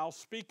whereof thou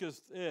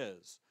speakest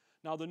is.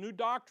 Now the new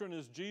doctrine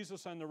is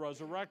Jesus and the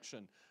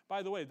resurrection.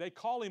 By the way, they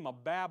call him a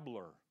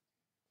babbler.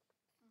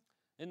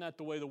 Isn't that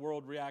the way the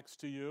world reacts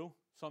to you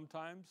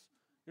sometimes?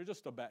 You're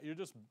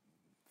just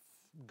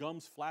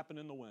gums flapping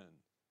in the wind.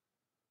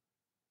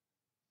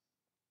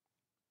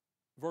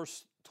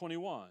 Verse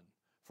 21,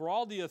 For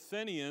all the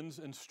Athenians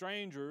and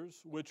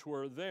strangers which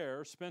were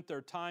there spent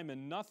their time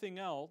in nothing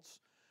else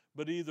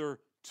but either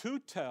to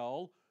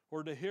tell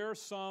or to hear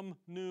some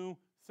new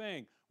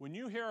thing. When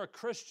you hear a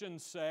Christian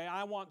say,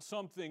 I want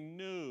something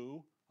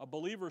new, a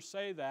believer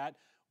say that,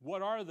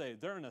 what are they?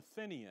 They're an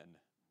Athenian.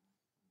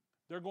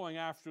 They're going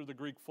after the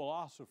Greek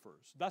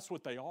philosophers. That's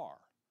what they are.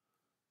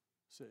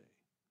 See.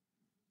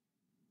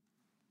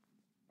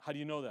 How do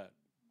you know that?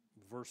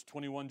 Verse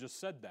 21 just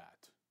said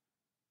that.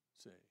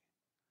 See.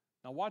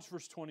 Now watch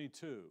verse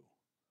 22.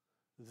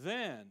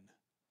 Then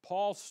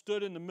Paul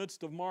stood in the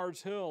midst of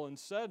Mars Hill and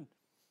said,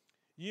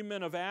 Ye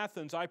men of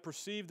Athens, I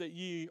perceive that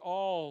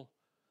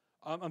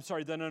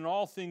that in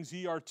all things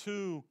ye are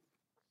too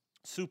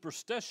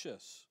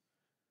superstitious.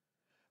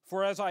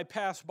 For as I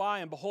passed by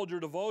and behold your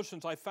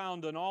devotions, I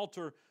found an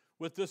altar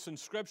with this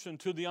inscription,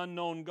 To the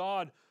unknown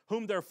God,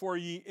 whom therefore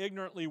ye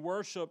ignorantly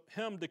worship,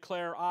 him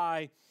declare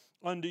I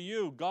unto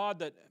you, God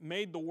that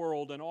made the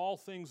world and all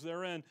things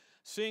therein,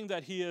 seeing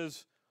that he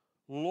is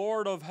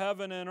Lord of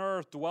heaven and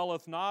earth,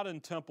 dwelleth not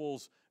in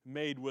temples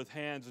made with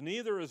hands,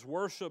 neither is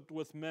worshipped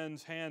with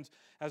men's hands,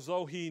 as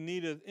though he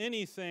needeth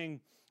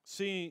anything,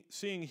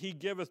 seeing he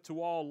giveth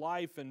to all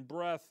life and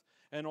breath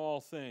and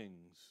all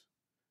things.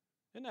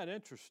 Isn't that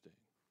interesting?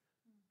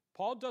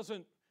 Paul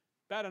doesn't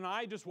bat an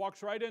eye, just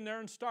walks right in there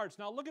and starts.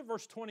 Now look at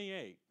verse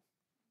 28.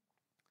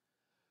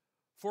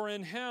 For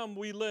in him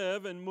we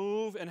live and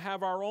move and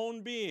have our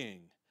own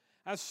being,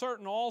 as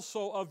certain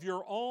also of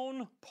your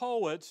own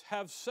poets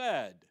have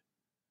said,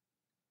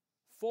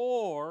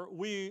 for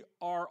we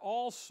are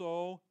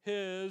also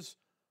his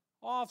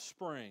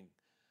offspring.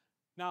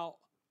 Now,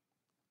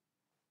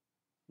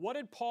 who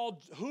did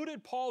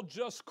Paul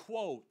just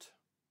quote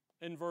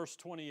in verse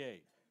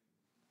 28?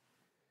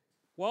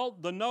 Well,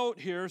 the note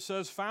here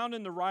says, found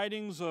in the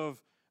writings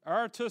of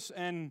Aratus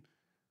and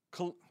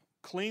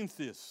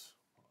Cleanthes.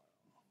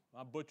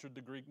 I butchered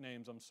the Greek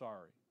names, I'm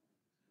sorry.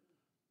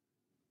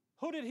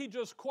 Who did he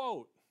just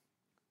quote?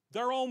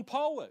 Their own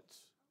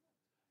poets.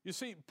 You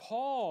see,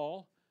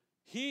 Paul,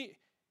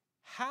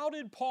 how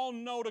did Paul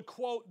know to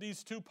quote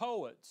these two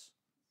poets?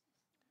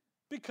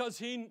 Because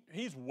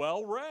he's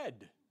well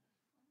read.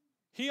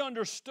 He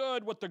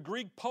understood what the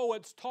Greek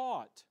poets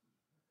taught.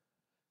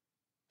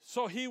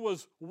 So he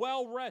was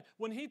well read.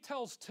 When he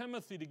tells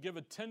Timothy to give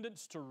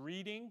attendance to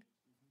reading,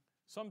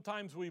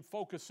 sometimes we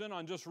focus in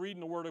on just reading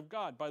the Word of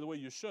God. By the way,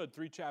 you should,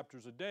 3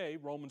 chapters a day,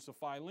 Romans to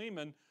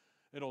Philemon.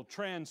 It'll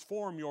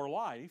transform your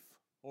life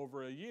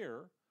over a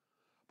year.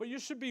 But you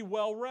should be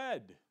well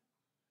read.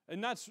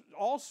 And that's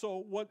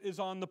also what is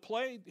on the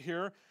plate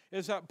here,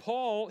 is that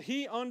Paul,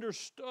 he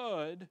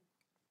understood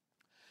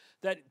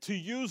that to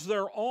use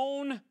their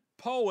own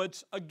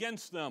poets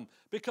against them.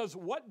 Because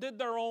what did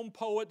their own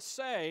poets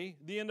say,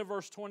 the end of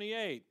verse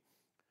 28?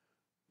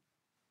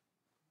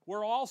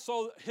 We're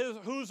also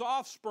whose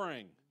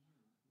offspring?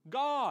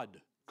 God,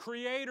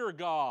 Creator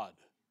God.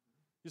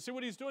 You see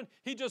what he's doing?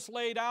 He just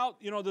laid out,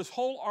 this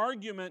whole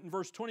argument in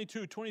verse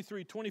 22,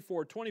 23,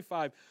 24,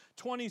 25,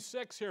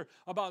 26 here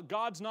about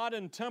God's not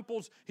in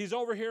temples. He's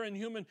over here in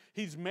human.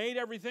 He's made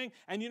everything.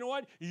 And you know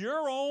what?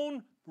 Your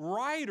own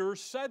writer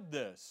said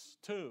this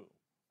too.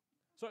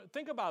 So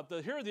think about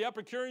here are the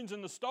Epicureans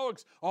and the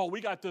Stoics. Oh,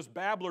 we got this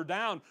babbler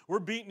down. We're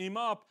beating him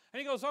up.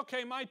 And he goes,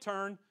 okay, my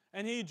turn.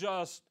 And he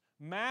just,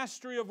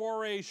 mastery of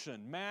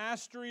oration,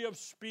 mastery of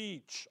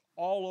speech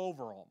all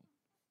over him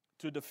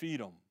to defeat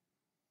him.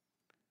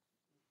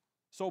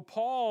 So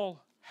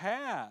Paul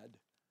had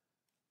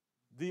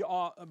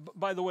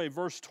by the way,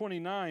 verse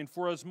 29,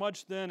 for as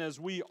much then as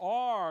we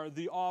are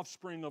the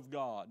offspring of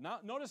God. Now,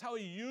 notice how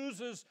he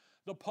uses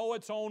the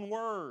poet's own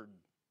word,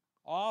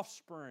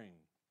 offspring.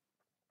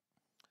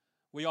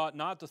 We ought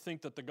not to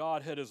think that the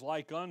Godhead is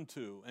like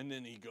unto, and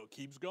then he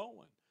keeps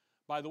going.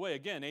 By the way,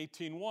 again,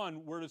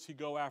 18:1, where does he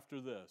go after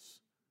this?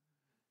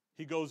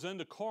 He goes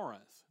into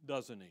Corinth,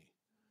 doesn't he?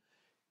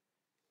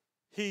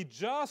 He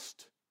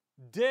just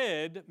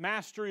did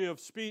mastery of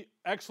speech,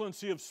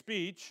 excellency of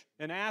speech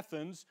in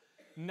Athens.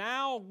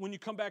 Now, when you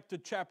come back to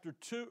chapter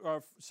 2,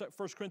 or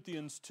 1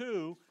 Corinthians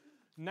 2,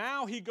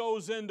 now he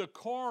goes into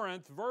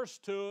Corinth, verse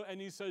 2, and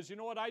he says, you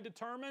know what I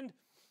determined?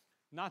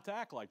 Not to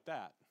act like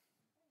that.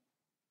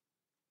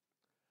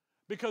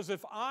 Because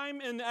if I'm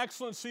in the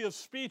excellency of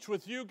speech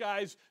with you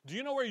guys, do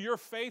you know where your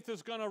faith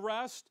is going to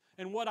rest?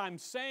 In what I'm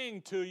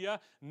saying to you,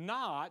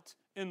 not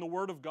in the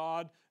Word of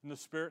God and the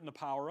Spirit and the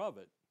power of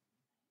it.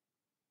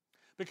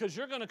 Because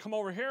you're going to come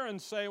over here and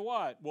say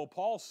what? Well,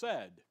 Paul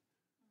said.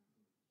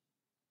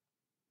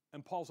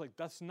 And Paul's like,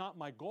 that's not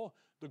my goal.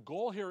 The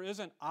goal here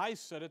isn't I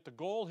said it. The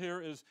goal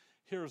here is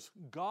here's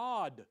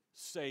God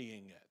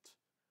saying it.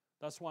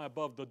 That's why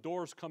above the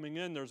doors coming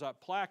in, there's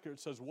that placard that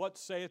says, what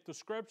saith the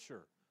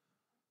Scripture?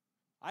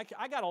 I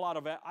got a lot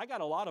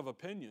of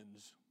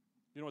opinions.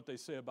 You know what they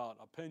say about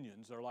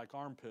opinions? They're like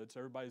armpits.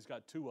 Everybody's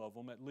got 2 of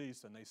them at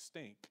least, and they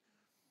stink.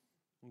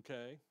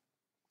 Okay?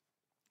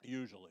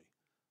 Usually.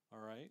 All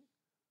right?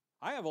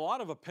 I have a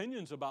lot of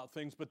opinions about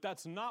things, but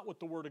that's not what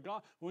the Word of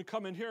God... When we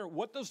come in here,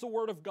 what does the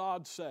Word of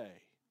God say?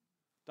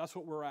 That's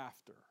what we're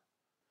after.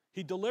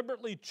 He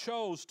deliberately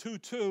chose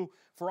 2:2,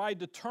 for I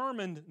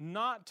determined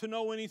not to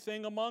know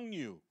anything among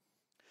you.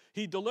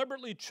 He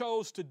deliberately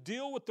chose to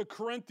deal with the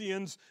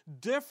Corinthians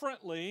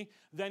differently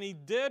than he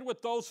did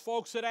with those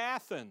folks at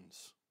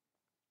Athens.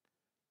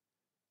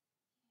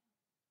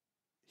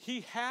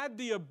 He had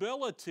the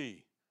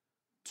ability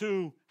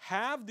to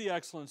have the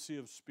excellency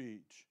of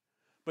speech,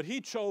 but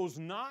he chose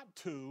not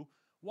to.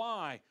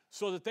 Why?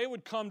 So that they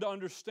would come to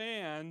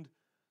understand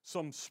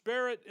some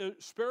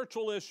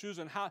spiritual issues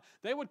and how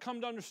they would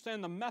come to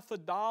understand the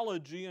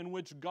methodology in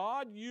which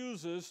God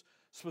uses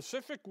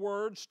specific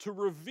words to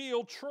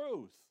reveal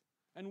truth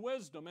and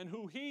wisdom and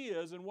who He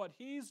is and what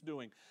He's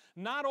doing.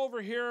 Not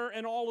over here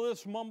in all of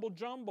this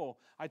mumble-jumble.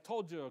 I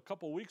told you a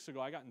couple weeks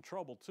ago, I got in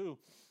trouble too,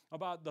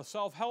 about the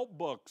self-help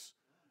books.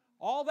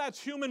 All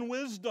that's human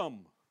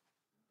wisdom.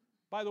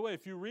 By the way,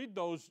 if you read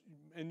those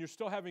and you're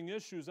still having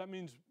issues, that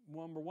means,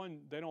 number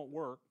one, they don't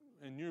work,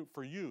 and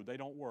for you, they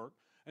don't work.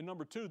 And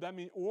number two, that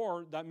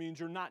means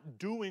you're not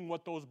doing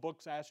what those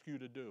books ask you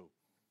to do.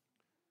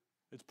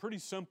 It's pretty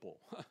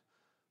simple,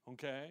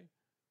 okay?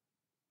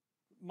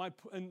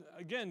 And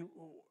again,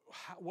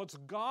 what's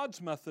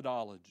God's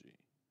methodology?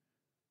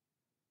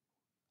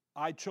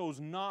 I chose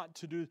not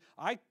to do,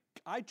 I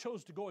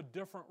chose to go a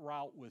different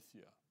route with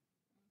you.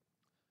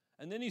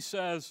 And then he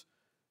says,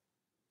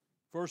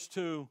 verse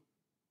 2,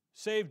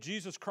 save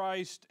Jesus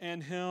Christ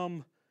and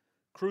Him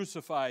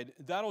crucified.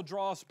 That'll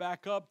draw us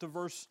back up to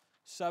verse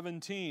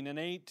 17 and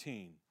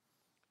 18.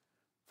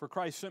 For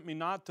Christ sent me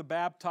not to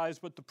baptize,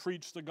 but to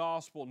preach the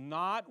gospel,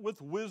 not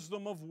with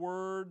wisdom of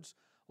words,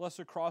 lest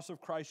the cross of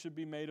Christ should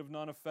be made of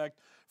none effect.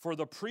 For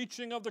the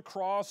preaching of the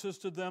cross is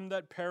to them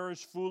that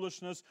perish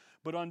foolishness,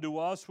 but unto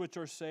us which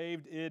are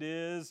saved it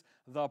is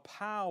the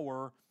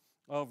power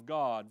of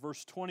God.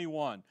 Verse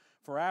 21,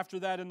 for after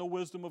that in the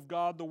wisdom of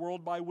God, the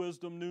world by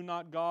wisdom knew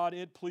not God.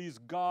 It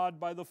pleased God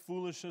by the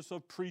foolishness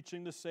of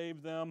preaching to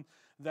save them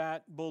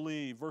that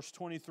believe. Verse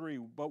 23,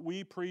 but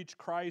we preach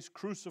Christ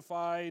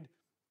crucified.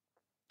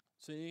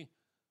 See?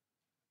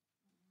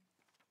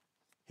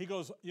 He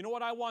goes, you know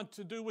what I want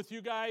to do with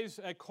you guys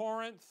at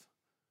Corinth?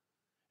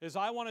 Is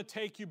I want to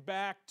take you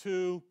back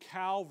to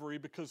Calvary,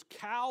 because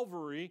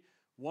Calvary,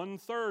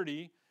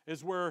 130,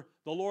 is where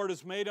the Lord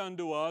has made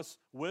unto us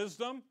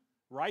wisdom,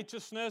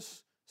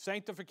 righteousness,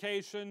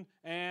 sanctification,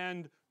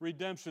 and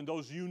redemption.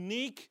 Those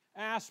unique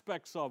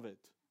aspects of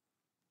it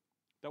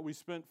that we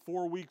spent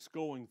 4 weeks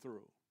going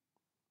through.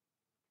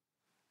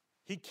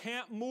 He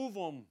can't move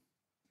them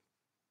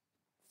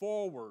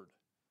forward.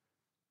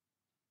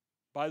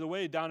 By the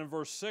way, down in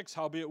verse 6,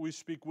 howbeit we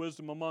speak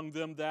wisdom among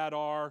them that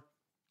are,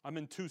 I'm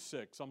in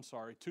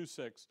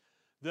 2:6,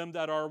 them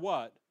that are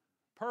what?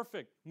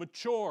 Perfect,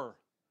 mature,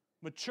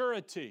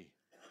 maturity.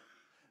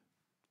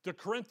 The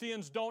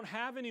Corinthians don't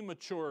have any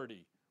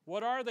maturity.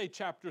 What are they?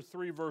 Chapter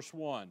 3, verse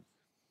 1.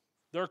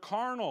 They're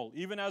carnal,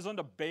 even as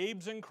unto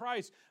babes in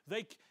Christ.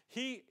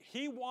 He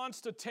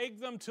wants to take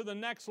them to the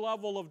next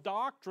level of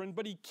doctrine,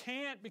 but he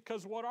can't,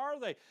 because what are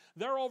they?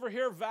 They're over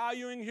here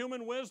valuing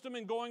human wisdom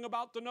and going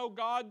about to know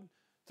God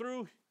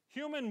through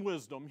human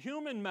wisdom,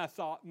 human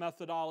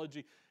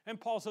methodology. And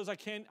Paul says,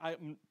 I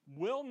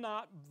will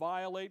not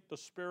violate the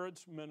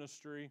Spirit's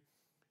ministry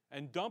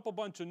and dump a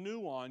bunch of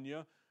new on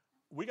you.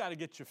 We got to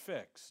get you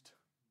fixed.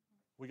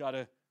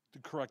 The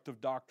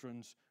corrective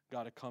doctrines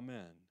got to come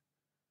in.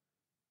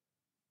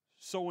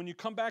 So when you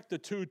come back to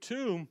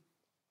 2:2,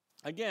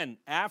 again,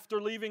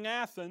 after leaving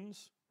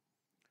Athens,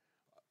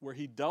 where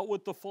he dealt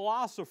with the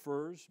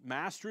philosophers,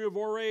 mastery of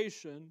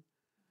oration,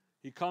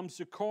 he comes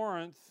to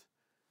Corinth,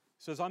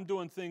 says, I'm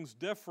doing things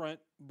different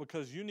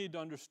because you need to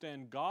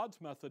understand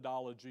God's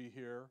methodology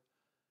here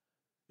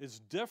is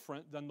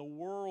different than the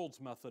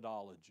world's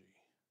methodology.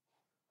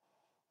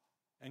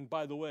 And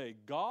by the way,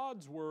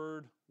 God's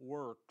word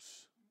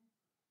works.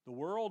 The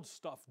world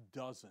stuff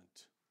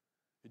doesn't.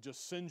 It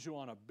just sends you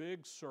on a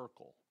big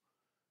circle.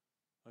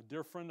 A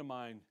dear friend of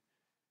mine,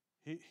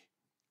 him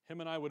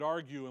and I would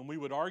argue, and we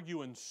would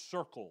argue in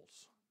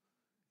circles.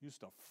 Used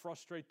to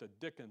frustrate the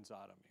dickens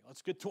out of me.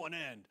 Let's get to an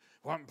end.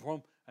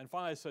 And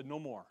finally I said, no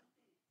more.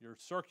 Your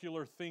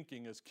circular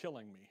thinking is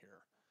killing me here.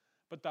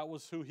 But that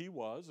was who he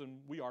was,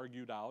 and we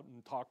argued out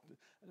and talked,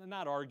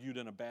 not argued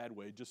in a bad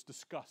way, just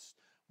discussed.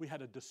 We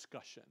had a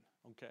discussion,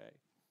 okay?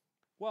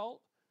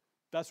 Well,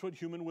 that's what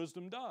human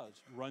wisdom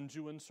does, runs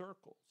you in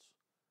circles.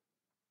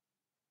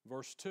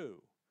 Verse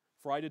 2,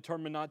 for I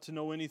determined not to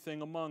know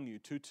anything among you,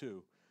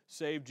 2:2,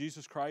 save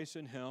Jesus Christ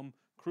and him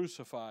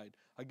crucified.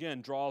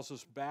 Again, draws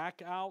us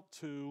back out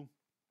to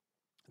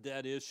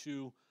that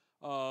issue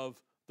of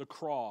the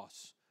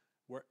cross,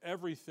 where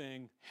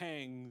everything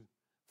hangs,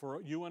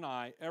 for you and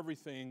I,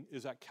 everything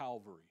is at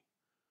Calvary.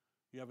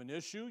 You have an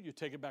issue, you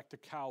take it back to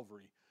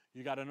Calvary.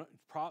 You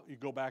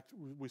go back,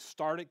 we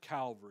start at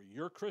Calvary.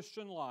 Your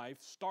Christian life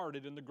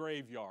started in the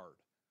graveyard.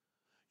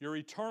 Your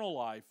eternal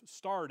life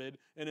started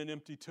in an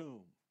empty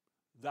tomb.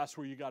 That's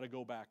where you got to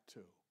go back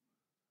to,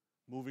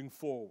 moving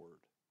forward.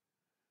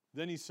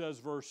 Then he says,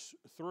 verse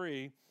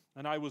 3,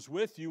 and I was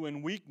with you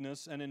in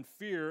weakness and in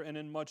fear and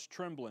in much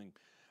trembling.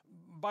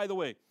 By the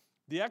way,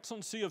 the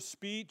excellency of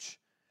speech,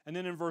 and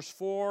then in verse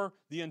 4,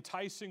 the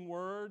enticing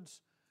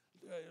words.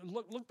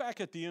 Look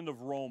back at the end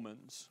of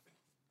Romans.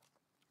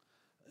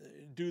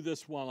 Do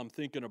this while I'm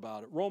thinking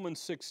about it. Romans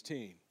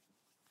 16.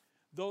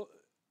 The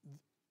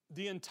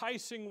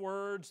enticing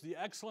words, the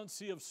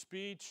excellency of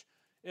speech,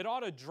 it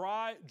ought to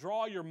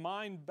draw your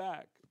mind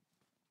back.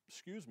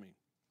 Excuse me.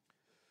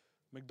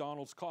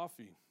 McDonald's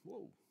coffee.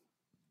 Whoa.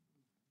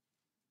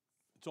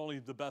 It's only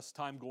the best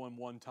time going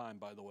one time,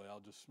 by the way.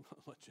 I'll just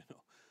let you know.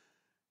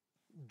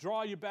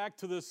 Draw you back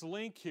to this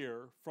link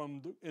here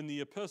in the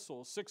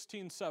epistle,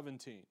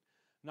 16:17.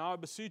 Now I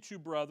beseech you,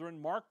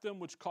 brethren, mark them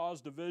which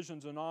cause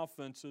divisions and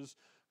offenses,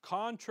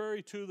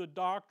 contrary to the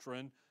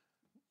doctrine,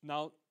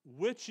 now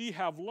which ye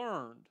have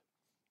learned.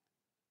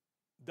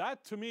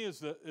 That to me is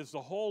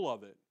the whole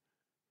of it.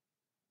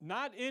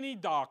 Not any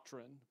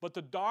doctrine, but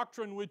the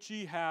doctrine which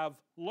ye have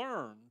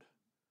learned,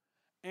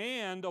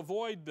 and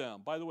avoid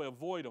them. By the way,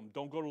 avoid them.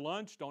 Don't go to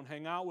lunch. Don't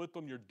hang out with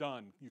them. You're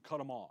done. You cut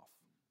them off.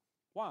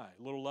 Why?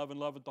 A little leaven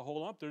leaveneth the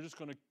whole lump. They're just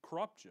going to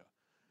corrupt you.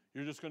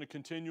 You're just going to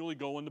continually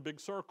go in the big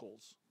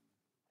circles.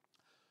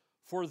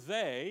 For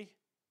they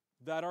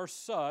that are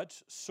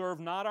such serve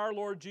not our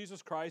Lord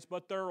Jesus Christ,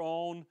 but their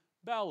own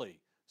belly.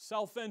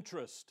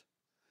 Self-interest.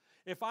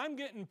 If I'm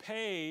getting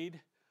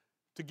paid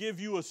to give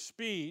you a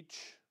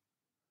speech,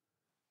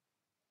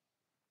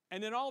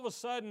 and then all of a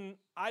sudden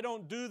I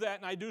don't do that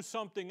and I do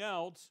something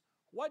else,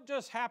 what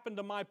just happened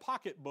to my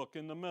pocketbook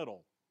in the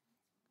middle?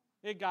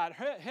 It got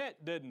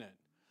hit, didn't it?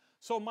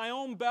 So my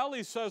own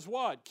belly says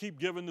what? Keep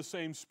giving the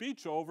same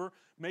speech over,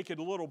 make it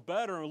a little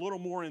better, a little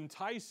more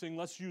enticing.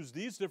 Let's use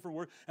these different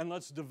words, and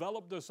let's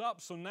develop this up.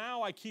 So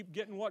now I keep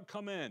getting what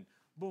come in.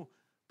 Boom.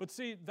 But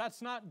see,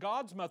 that's not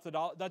God's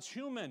methodology. That's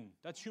human.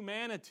 That's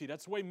humanity.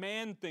 That's the way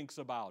man thinks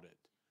about it.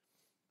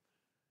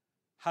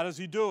 How does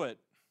he do it?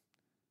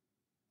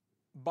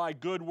 By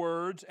good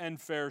words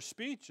and fair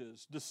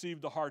speeches,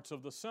 deceive the hearts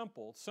of the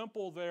simple.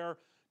 Simple there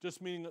just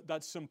meaning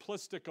that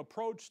simplistic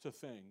approach to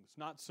things,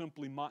 not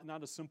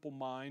a simple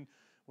mind.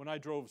 When I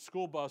drove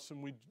school bus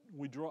and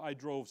I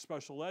drove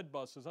special ed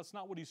buses, that's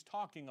not what he's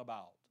talking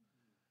about.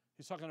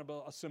 He's talking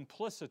about a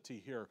simplicity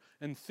here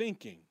in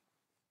thinking.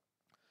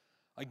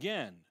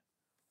 Again,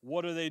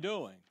 what are they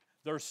doing?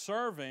 They're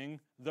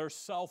serving their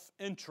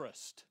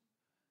self-interest.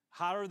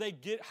 How are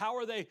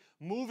they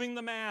moving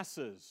the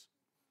masses?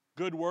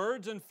 Good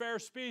words and fair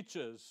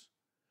speeches.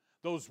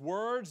 Those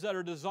words that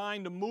are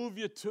designed to move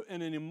you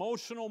in an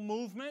emotional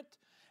movement,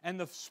 and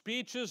the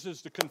speeches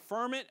is to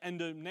confirm it and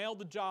to nail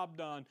the job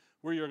done,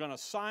 where you're going to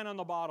sign on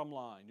the bottom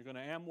line. You're going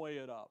to Amway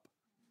it up.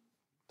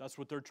 That's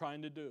what they're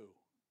trying to do.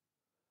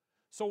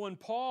 So when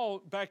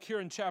Paul, back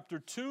here in chapter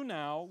 2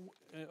 now,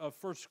 of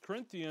 1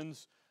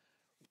 Corinthians,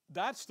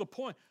 that's the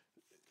point.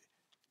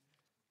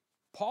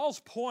 Paul's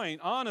point,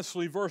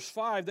 honestly, verse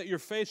 5, that your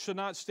faith should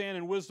not stand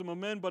in wisdom of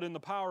men, but in the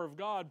power of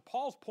God.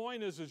 Paul's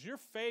point is your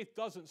faith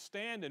doesn't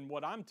stand in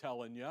what I'm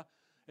telling you.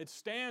 It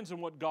stands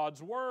in what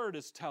God's Word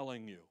is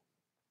telling you.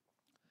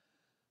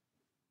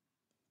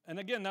 And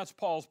again, that's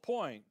Paul's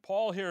point.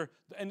 Paul here,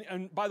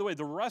 and by the way,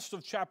 the rest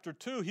of chapter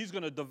 2, he's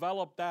going to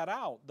develop that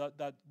out,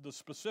 that the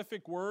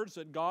specific words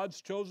that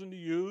God's chosen to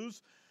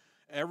use,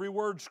 every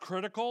word's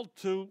critical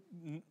to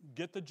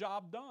get the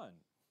job done.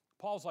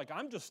 Paul's like,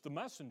 I'm just the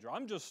messenger.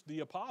 I'm just the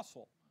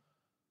apostle.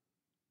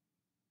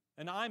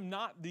 And I'm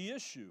not the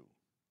issue.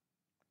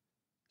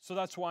 So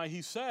that's why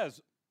he says,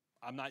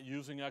 I'm not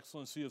using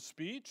excellency of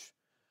speech.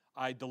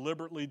 I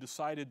deliberately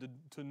decided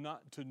to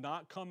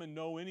not come and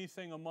know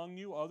anything among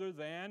you other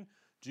than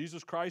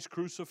Jesus Christ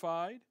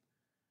crucified.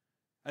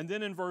 And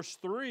then in verse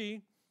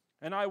 3,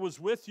 and I was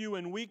with you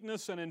in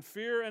weakness and in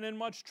fear and in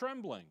much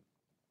trembling.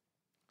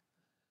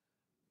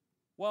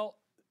 Well,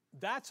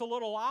 that's a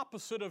little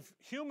opposite of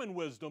human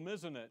wisdom,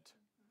 isn't it?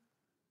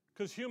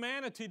 Because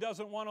humanity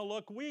doesn't want to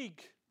look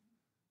weak.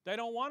 They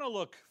don't want to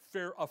look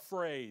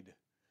afraid.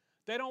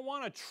 They don't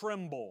want to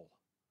tremble.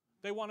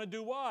 They want to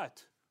do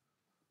what?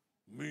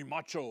 Me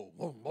macho,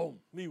 boom, boom.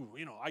 Me,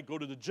 I go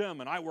to the gym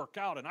and I work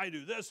out and I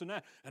do this and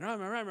that and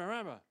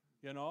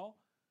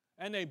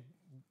and they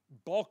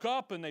bulk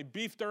up and they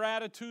beef their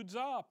attitudes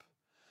up.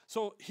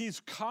 So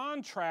he's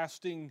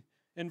contrasting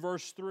in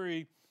verse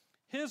 3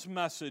 his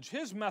message,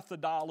 his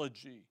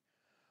methodology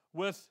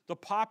with the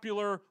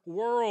popular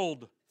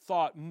world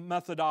thought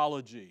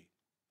methodology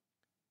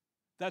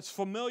that's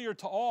familiar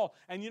to all.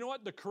 And you know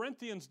what? The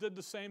Corinthians did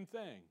the same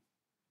thing.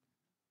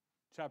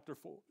 Chapter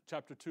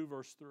 2,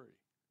 verse 3.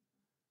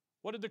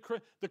 What did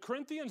the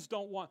Corinthians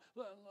don't want?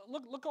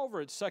 Look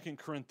over at 2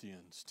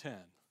 Corinthians 10.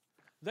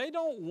 They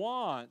don't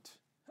want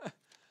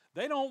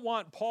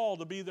Paul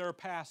to be their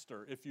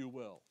pastor, if you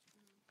will.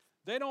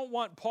 They don't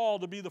want Paul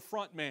to be the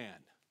front man.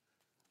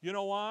 You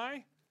know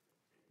why?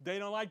 They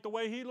don't like the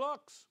way he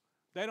looks.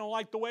 They don't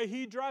like the way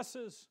he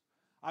dresses.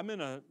 I'm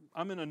in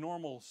a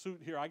normal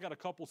suit here. I got a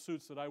couple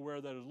suits that I wear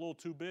that are a little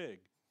too big.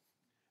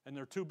 And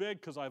they're too big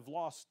because I've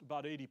lost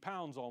about 80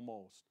 pounds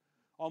almost.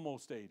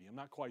 Almost 80. I'm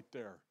not quite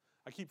there.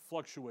 I keep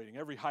fluctuating.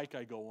 Every hike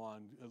I go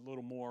on, a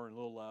little more and a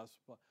little less.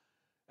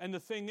 And the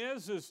thing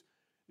is,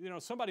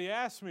 somebody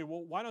asked me,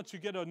 well, why don't you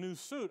get a new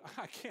suit?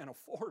 I can't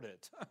afford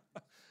it.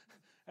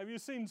 Have you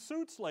seen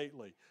suits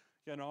lately?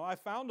 I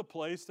found a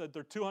place that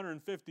they're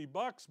 $250,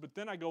 but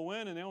then I go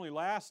in and they only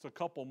last a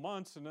couple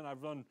months, and then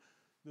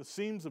the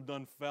seams have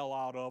fell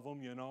out of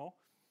them,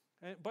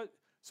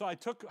 So I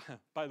took,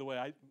 by the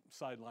way,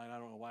 sideline, I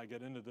don't know why I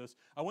get into this.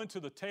 I went to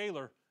the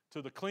tailor,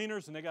 to the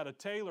cleaners, and they got a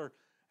tailor,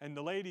 and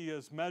the lady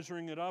is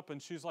measuring it up,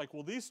 and she's like,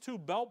 well, these two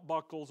belt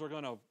buckles are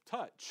going to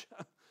touch.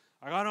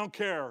 I don't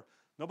care.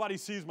 Nobody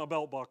sees my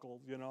belt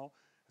buckle,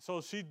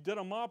 So she did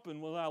them up,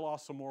 and I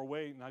lost some more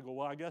weight, and I go,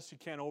 well, I guess you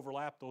can't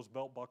overlap those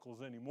belt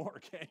buckles anymore,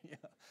 can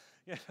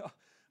you?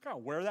 Kind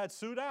of wear that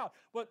suit out.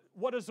 But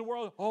what is the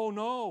world? Oh,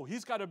 no,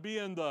 he's got to be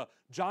in the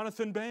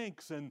Jonathan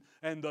Banks and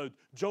the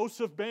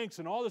Joseph Banks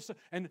and all this stuff.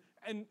 And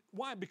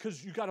why?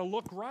 Because you got to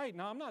look right.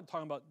 Now, I'm not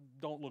talking about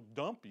don't look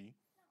dumpy.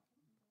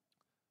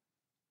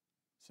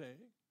 See?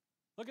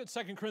 Look at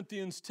 2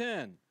 Corinthians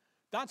 10.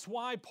 That's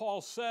why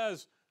Paul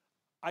says,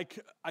 I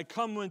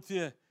come with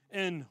you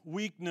in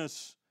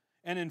weakness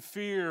and in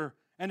fear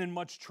and in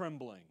much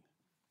trembling.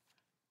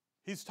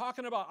 He's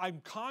talking about, I'm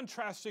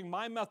contrasting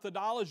my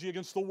methodology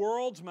against the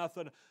world's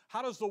method.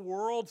 How does the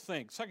world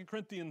think? 2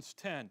 Corinthians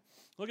 10.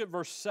 Look at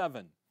verse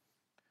 7.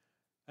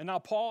 And now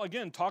Paul,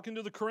 again, talking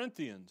to the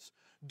Corinthians.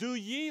 Do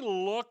ye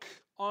look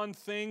on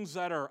things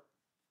that are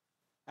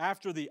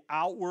after the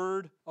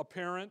outward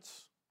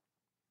appearance?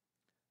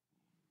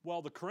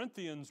 Well, the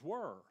Corinthians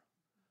were.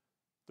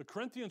 The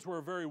Corinthians were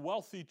a very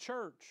wealthy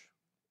church,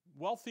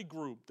 wealthy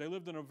group. They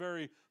lived in a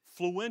very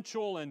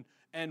fluential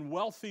and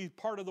wealthy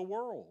part of the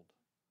world.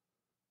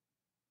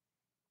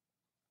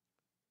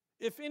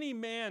 If any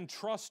man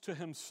trusts to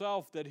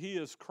himself that he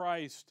is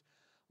Christ,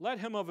 let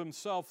him of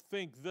himself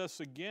think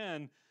this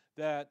again,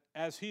 that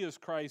as he is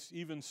Christ,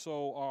 even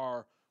so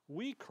are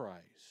we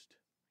Christ.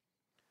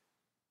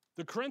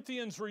 The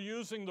Corinthians were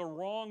using the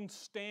wrong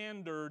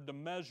standard to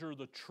measure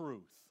the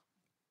truth.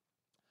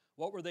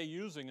 What were they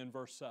using in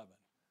verse 7?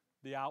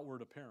 The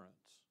outward appearance.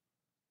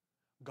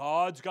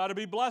 God's got to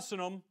be blessing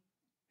them.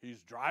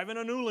 He's driving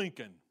a new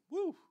Lincoln.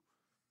 Woo!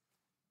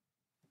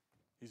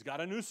 He's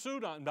got a new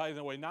suit on. By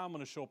the way, now I'm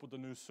going to show up with a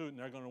new suit, and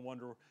they're going to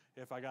wonder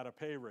if I got a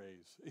pay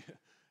raise.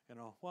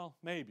 Well,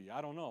 maybe.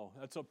 I don't know.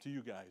 That's up to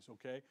you guys,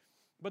 okay?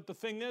 But the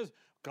thing is,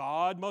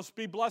 God must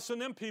be blessing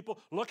them people.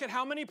 Look at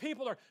how many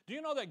people are. Do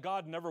you know that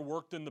God never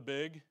worked in the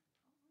big?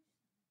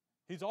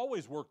 He's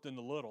always worked in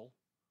the little.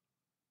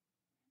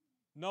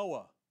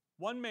 Noah,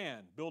 one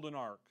man, built an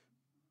ark.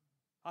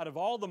 Out of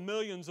all the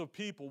millions of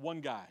people,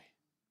 one guy.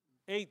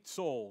 8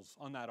 souls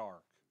on that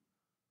ark.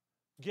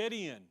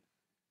 Gideon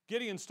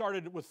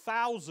started with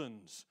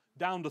thousands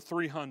down to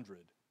 300.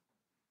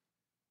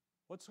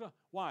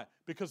 Why?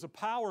 Because the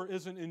power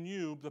isn't in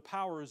you. The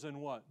power is in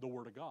what? The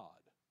Word of God.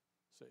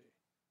 See?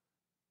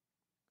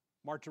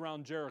 March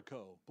around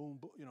Jericho. Boom,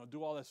 boom,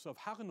 do all that stuff.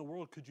 How in the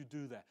world could you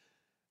do that?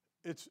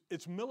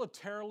 It's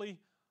militarily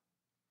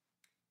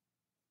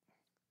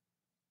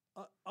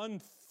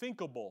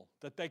unthinkable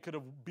that they could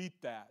have beat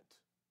that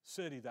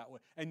city that way.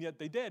 And yet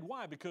they did.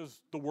 Why?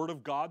 Because the Word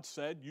of God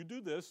said, you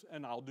do this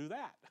and I'll do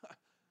that.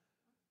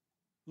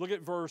 Look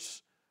at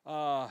verse,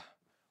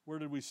 where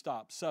did we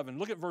stop? 7.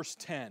 Look at verse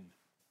 10.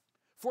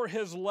 For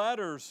his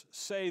letters,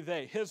 say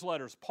they, his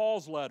letters,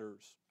 Paul's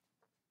letters,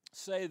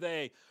 say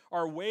they,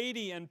 are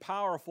weighty and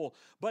powerful,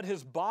 but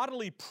his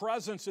bodily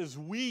presence is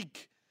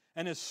weak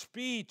and his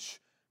speech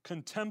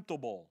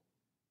contemptible.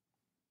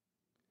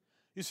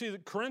 You see, the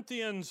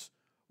Corinthians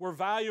were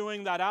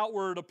valuing that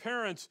outward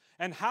appearance,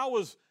 and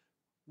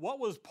what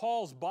was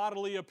Paul's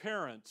bodily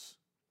appearance?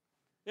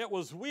 It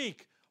was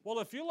weak. Well,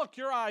 if you look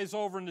your eyes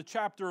over into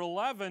chapter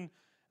 11,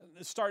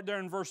 Start there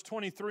in verse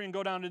 23 and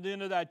go down to the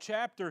end of that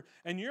chapter.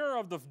 And you're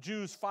of the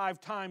Jews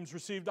 5 times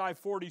received I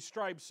 40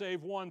 stripes,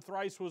 save one.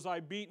 Thrice was I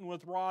beaten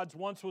with rods.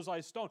 Once was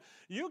I stoned.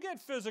 You get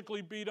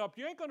physically beat up,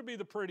 you ain't going to be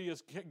the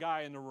prettiest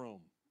guy in the room.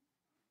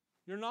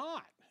 You're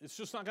not. It's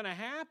just not going to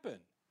happen.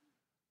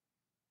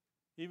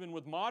 Even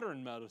with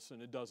modern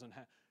medicine, it doesn't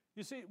happen.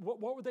 You see, what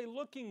were they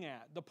looking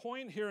at? The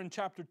point here in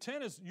chapter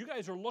 10 is you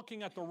guys are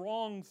looking at the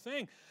wrong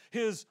thing.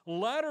 His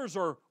letters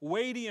are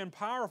weighty and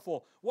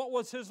powerful. What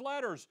was his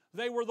letters?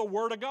 They were the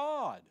Word of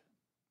God.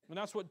 And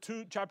that's what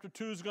chapter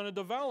 2 is going to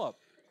develop.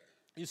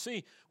 You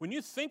see, when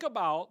you think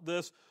about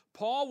this,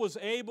 Paul was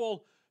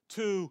able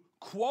to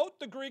quote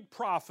the Greek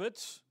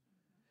prophets.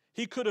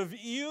 He could have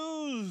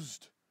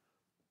used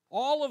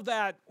all of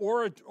that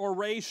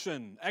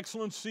oration,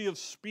 excellency of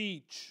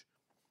speech,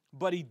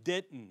 but he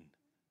didn't.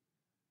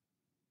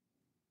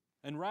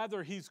 And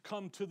rather, he's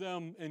come to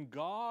them in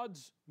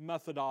God's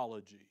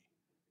methodology.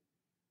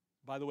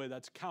 By the way,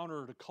 that's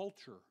counter to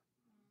culture.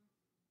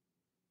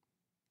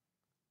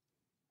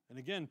 And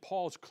again,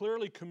 Paul's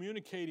clearly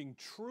communicating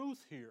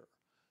truth here.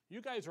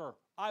 You guys are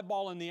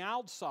eyeballing the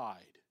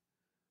outside.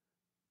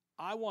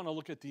 I want to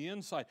look at the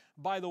inside.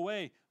 By the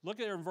way,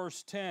 look at it in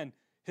verse 10.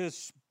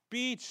 His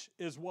speech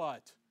is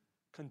what?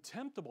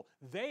 Contemptible.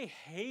 They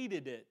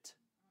hated it.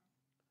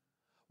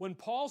 When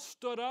Paul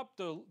stood up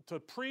to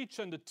preach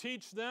and to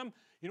teach them,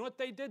 you know what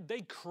they did?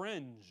 They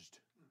cringed.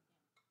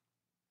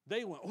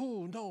 They went,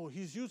 oh, no,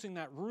 he's using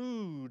that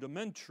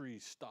rudimentary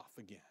stuff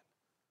again.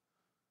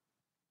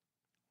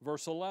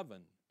 Verse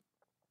 11.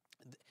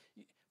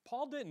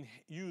 Paul didn't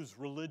use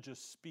religious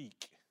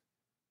speak.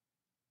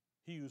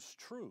 He used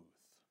truth.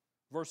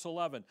 Verse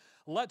 11.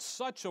 Let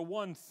such a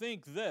one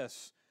think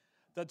this,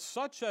 that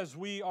such as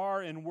we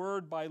are in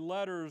word by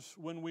letters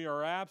when we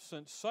are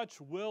absent, such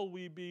will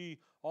we be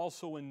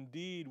also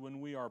indeed when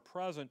we are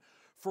present.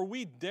 For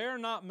we dare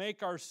not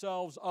make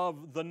ourselves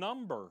of the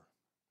number,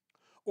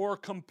 or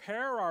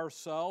compare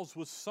ourselves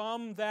with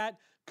some that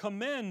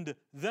commend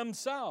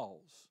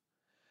themselves.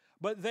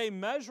 But they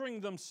measuring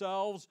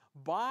themselves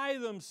by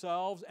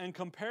themselves and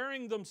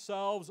comparing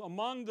themselves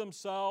among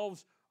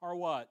themselves are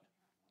what?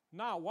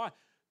 Not what?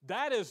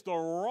 That is the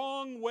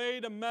wrong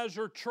way to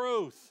measure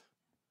truth.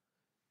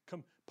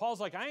 Paul's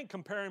like, I ain't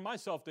comparing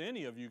myself to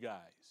any of you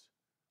guys.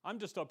 I'm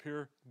just up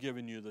here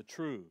giving you the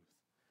truth.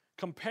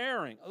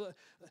 Comparing.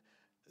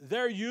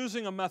 They're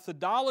using a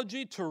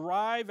methodology to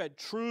arrive at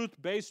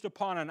truth based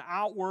upon an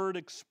outward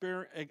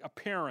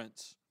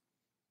appearance,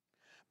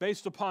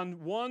 based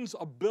upon one's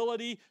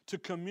ability to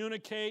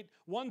communicate,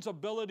 one's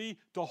ability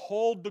to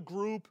hold the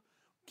group,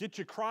 get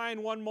you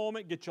crying one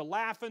moment, get you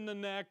laughing the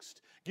next,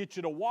 get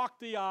you to walk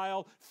the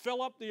aisle,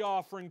 fill up the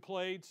offering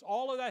plates,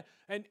 all of that.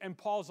 And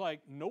Paul's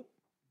like, nope.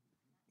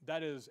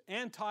 That is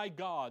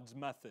anti-God's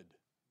method.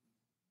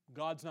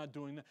 God's not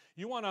doing that.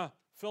 You want to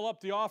fill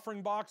up the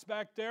offering box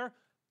back there?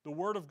 The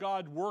Word of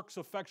God works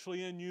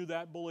effectually in you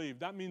that believe.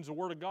 That means the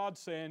Word of God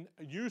saying,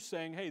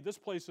 hey, this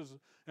place is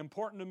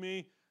important to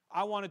me.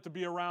 I want it to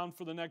be around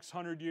for the next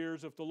 100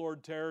 years if the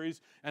Lord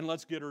tarries, and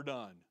let's get her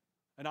done.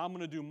 And I'm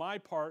going to do my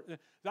part.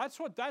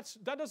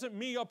 That doesn't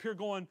me up here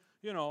going,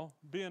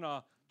 being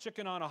a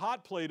chicken on a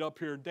hot plate up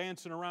here,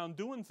 dancing around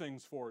doing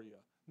things for you.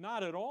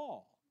 Not at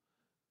all.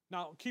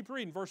 Now, keep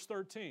reading, verse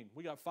 13.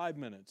 We got 5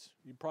 minutes.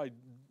 You're probably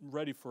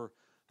ready for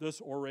this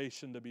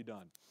oration to be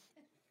done.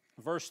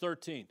 Verse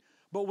 13.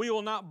 But we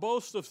will not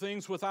boast of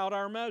things without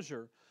our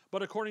measure,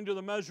 but according to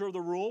the measure of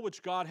the rule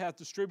which God hath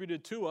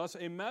distributed to us,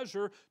 a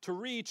measure to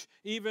reach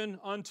even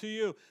unto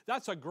you.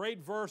 That's a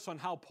great verse on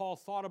how Paul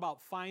thought about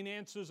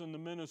finances and the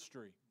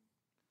ministry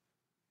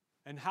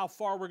and how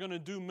far we're going to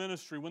do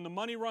ministry. When the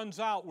money runs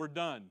out, we're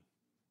done.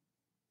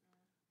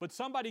 But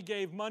somebody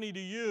gave money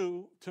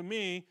to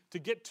me, to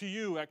get to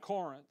you at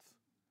Corinth.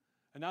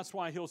 And that's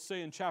why he'll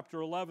say in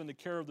chapter 11, the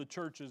care of the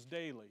church is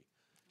daily.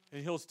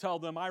 And he'll tell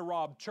them, I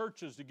robbed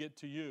churches to get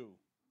to you.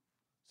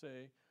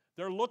 See?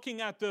 They're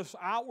looking at this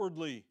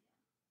outwardly.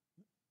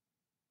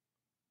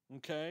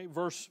 Okay,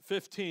 verse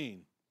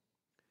 15.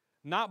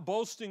 Not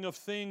boasting of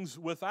things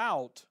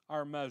without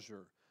our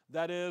measure,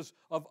 that is,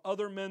 of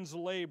other men's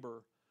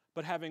labor,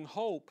 but having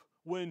hope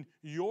when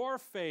your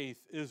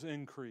faith is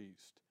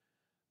increased,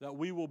 that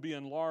we will be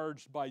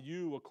enlarged by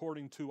you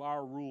according to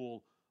our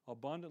rule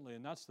abundantly.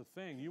 And that's the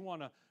thing.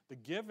 The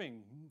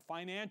giving,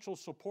 financial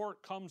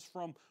support comes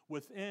from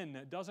within.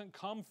 It doesn't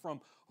come from,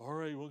 all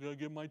right, we're going to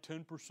give my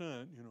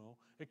 10%,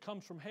 It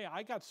comes from, hey,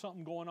 I got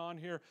something going on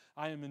here.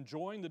 I am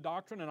enjoying the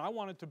doctrine, and I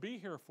want it to be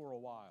here for a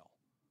while.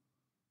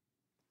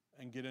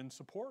 And get in and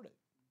support it.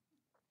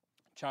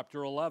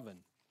 Chapter 11,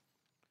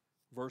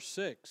 verse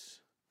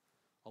 6.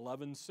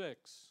 11:6.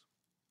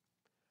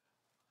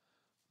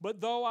 But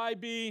though I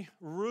be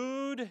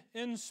rude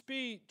in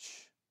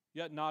speech,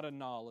 yet not in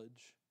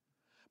knowledge,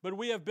 but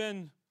we have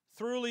been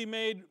thoroughly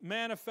made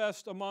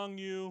manifest among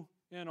you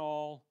in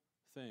all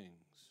things.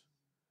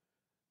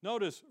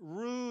 Notice,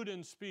 rude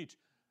in speech.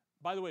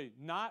 By the way,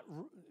 not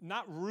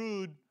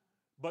rude,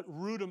 but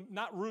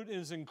not rude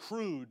as in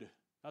crude.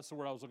 That's the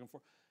word I was looking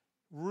for.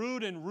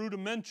 Rude and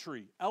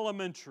rudimentary,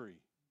 elementary.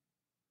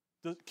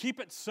 Keep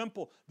it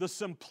simple. The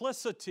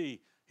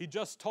simplicity. He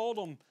just told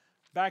them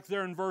back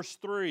there in verse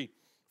 3,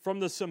 from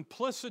the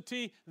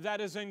simplicity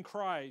that is in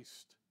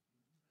Christ.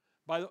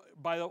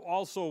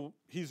 Also,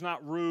 he's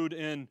not rude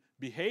in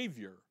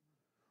behavior.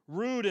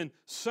 Rude in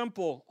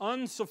simple,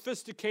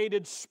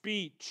 unsophisticated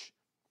speech.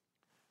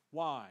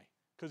 Why?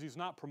 Because he's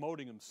not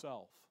promoting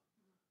himself.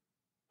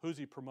 Who's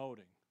he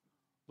promoting?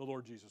 The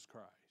Lord Jesus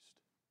Christ.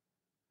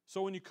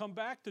 So when you come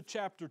back to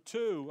chapter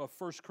 2 of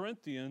 1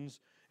 Corinthians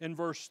in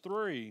verse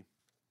 3,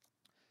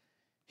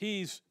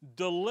 he's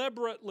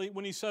deliberately,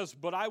 when he says,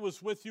 but I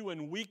was with you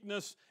in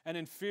weakness and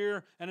in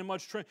fear and in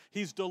much trembling,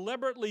 he's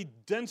deliberately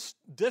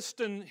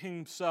distancing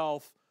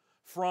himself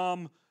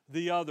from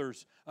the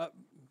others.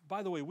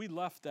 By the way, we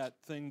left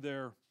that thing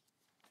there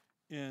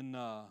in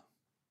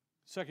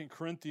 2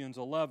 Corinthians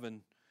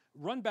 11.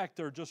 Run back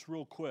there just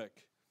real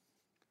quick,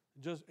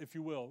 just if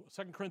you will.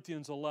 2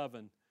 Corinthians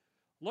 11.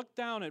 Look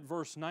down at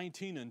verse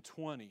 19 and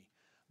 20.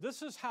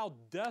 This is how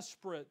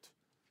desperate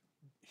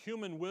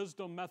human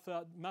wisdom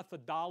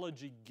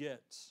methodology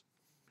gets.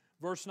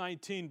 Verse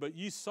 19, but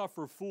ye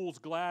suffer fools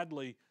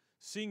gladly,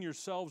 seeing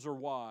yourselves are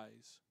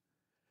wise.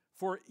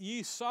 For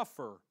ye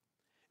suffer,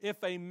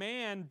 if a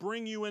man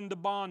bring you into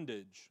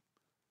bondage,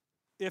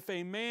 if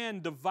a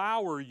man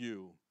devour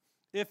you,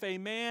 if a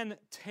man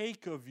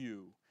take of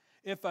you,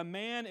 if a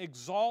man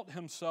exalt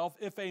himself,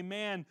 if a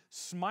man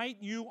smite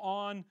you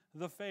on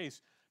the face.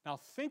 Now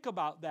think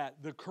about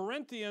that. The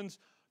Corinthians,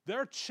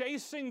 they're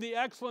chasing the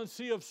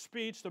excellency of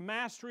speech, the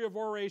mastery of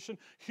oration,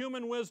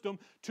 human wisdom,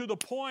 to the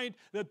point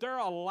that they're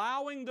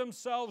allowing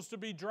themselves to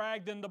be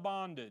dragged into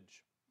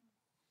bondage.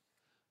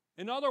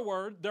 In other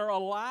words, they're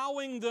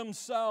allowing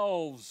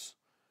themselves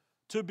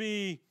to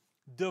be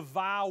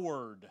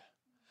devoured.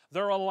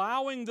 They're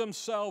allowing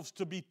themselves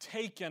to be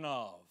taken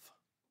of.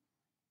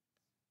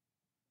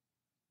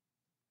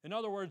 In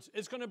other words,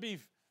 it's going to be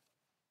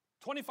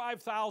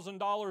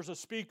 $25,000 a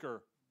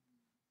speaker.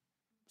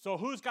 So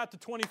who's got the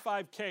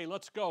 $25K?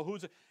 Let's go.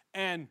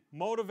 And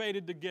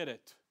motivated to get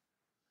it.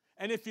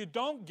 And if you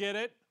don't get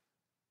it,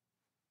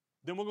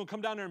 then we're going to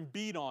come down there and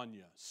beat on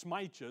you,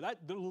 smite you. That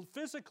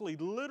physically,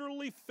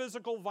 literally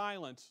physical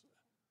violence.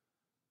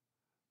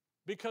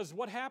 Because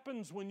what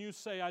happens when you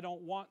say, I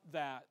don't want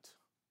that?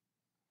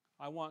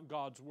 I want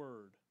God's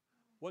word.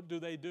 What do?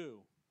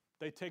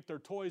 They take their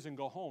toys and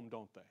go home,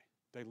 don't they?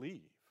 They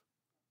leave.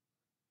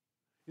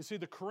 You see,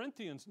 the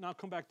Corinthians, now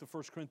come back to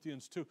 1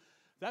 Corinthians 2.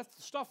 That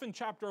stuff in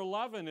chapter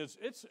 11,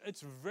 it's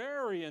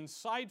very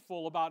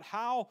insightful about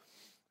how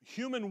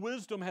human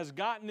wisdom has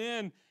gotten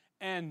in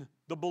and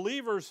the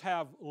believers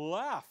have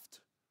left.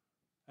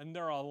 And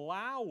they're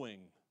allowing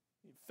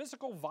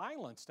physical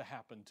violence to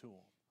happen to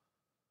them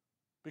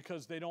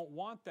because they don't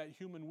want that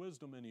human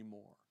wisdom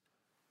anymore.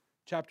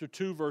 Chapter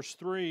 2, verse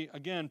 3,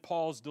 again,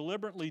 Paul's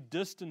deliberately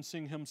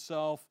distancing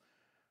himself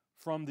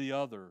from the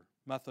other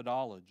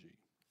methodology.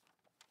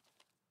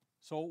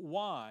 So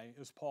why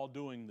is Paul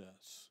doing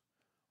this?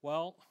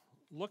 Well,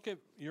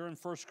 you're in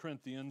 1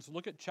 Corinthians,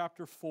 look at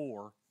chapter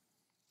 4.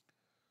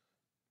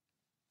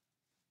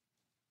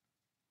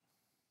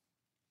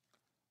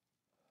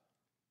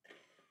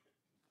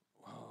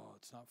 Oh,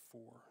 it's not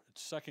 4.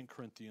 It's 2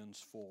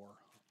 Corinthians 4.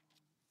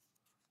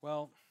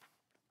 Well,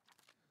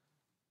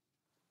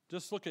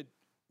 just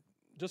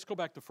go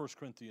back to 1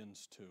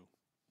 Corinthians 2.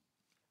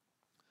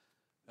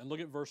 And look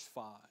at verse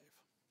 5.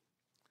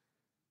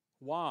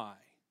 Why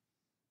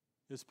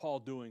is Paul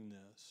doing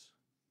this?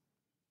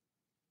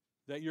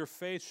 That your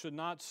faith should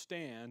not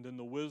stand in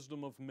the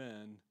wisdom of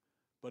men,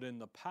 but in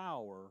the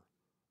power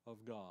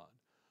of God.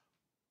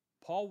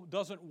 Paul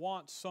doesn't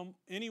want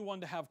anyone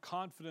to have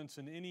confidence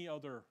in any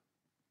other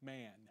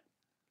man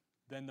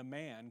than the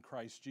man,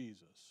 Christ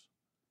Jesus.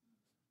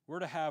 We're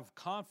to have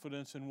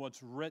confidence in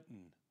what's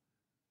written.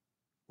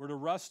 We're to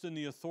rest in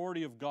the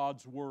authority of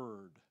God's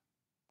word.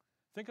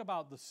 Think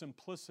about the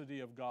simplicity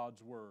of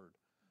God's word.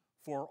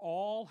 For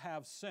all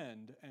have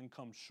sinned and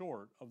come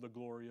short of the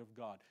glory of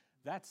God.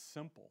 That's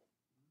simple.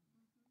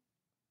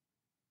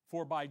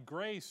 For by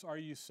grace are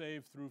you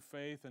saved through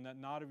faith, and that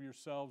not of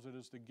yourselves, it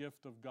is the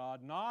gift of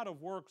God, not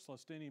of works,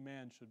 lest any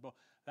man should boast.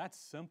 That's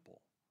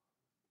simple.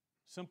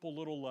 Simple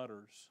little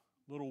letters,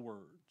 little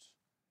words.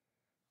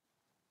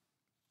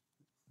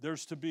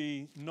 There's to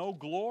be no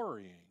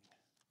glorying.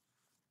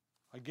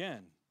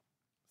 Again,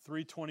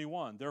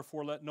 3:21,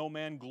 therefore let no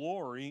man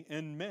glory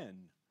in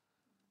men,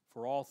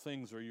 for all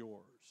things are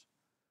yours.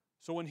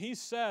 So when he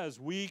says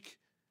weak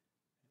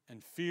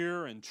and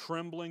fear and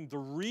trembling, the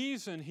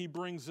reason he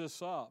brings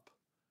this up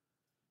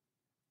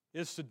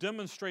is to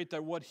demonstrate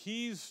that what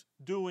he's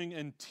doing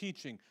and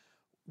teaching,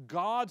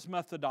 God's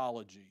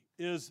methodology,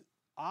 is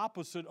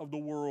opposite of the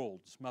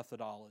world's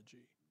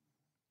methodology.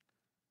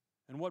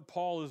 And what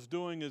Paul is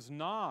doing is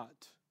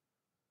not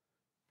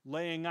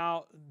laying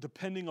out,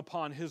 depending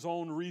upon his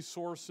own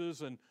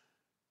resources, and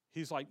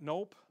he's like,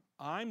 nope,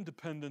 I'm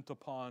dependent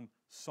upon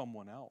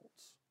someone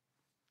else.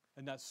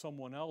 And that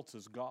someone else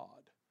is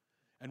God.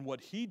 And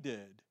what he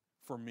did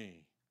for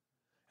me.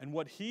 And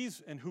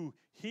who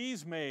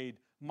he's made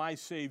my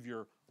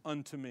Savior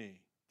unto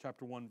me.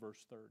 Chapter 1,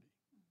 verse 30.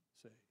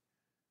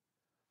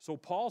 So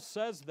Paul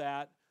says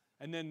that,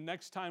 and then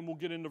next time we'll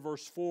get into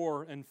verse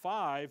 4 and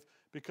 5,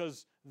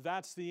 because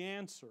that's the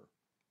answer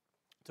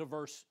to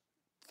verse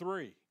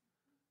 3.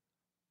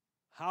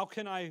 How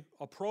can I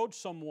approach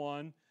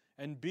someone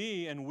and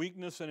be in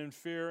weakness and in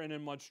fear and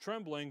in much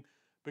trembling?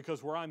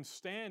 Because where I'm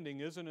standing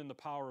isn't in the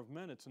power of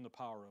men, it's in the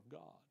power of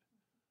God.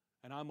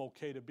 And I'm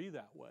okay to be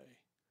that way.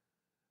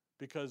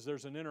 Because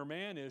there's an inner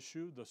man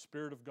issue, the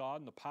Spirit of God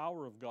and the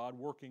power of God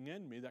working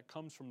in me that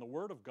comes from the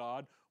Word of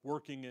God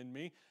working in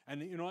me.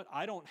 And you know what?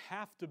 I don't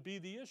have to be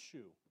the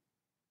issue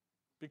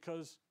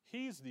because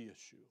He's the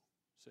issue,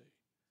 see.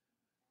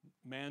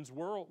 Men's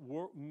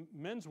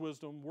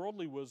wisdom,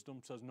 worldly wisdom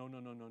says, no,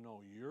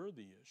 you're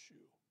the issue.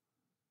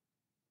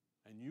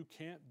 And you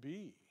can't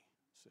be,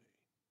 see.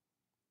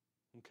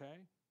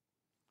 Okay?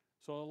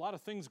 So a lot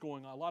of things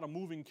going on, a lot of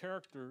moving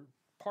character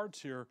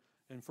parts here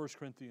in 1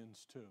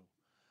 Corinthians 2.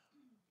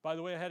 By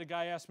the way, I had a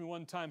guy ask me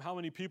one time, how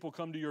many people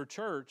come to your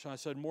church? And I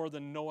said, more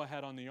than Noah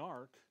had on the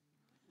ark.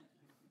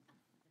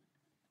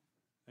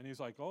 And he's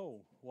like,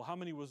 oh, well, how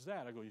many was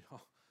that? I go,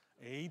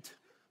 8.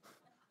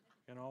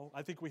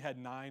 I think we had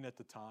 9 at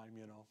the time,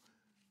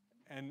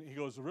 And he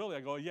goes, really? I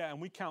go, yeah, and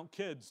we count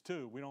kids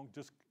too. We don't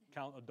just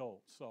count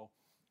adults. So,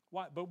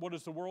 but what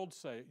does the world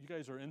say? You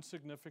guys are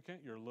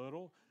insignificant, you're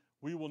little.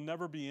 We will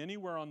never be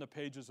anywhere on the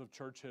pages of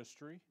church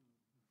history,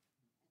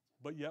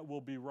 but yet we'll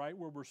be right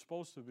where we're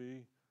supposed to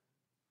be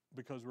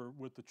because we're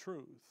with the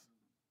truth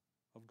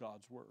of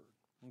God's Word.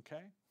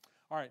 Okay?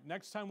 All right,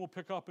 next time we'll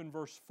pick up in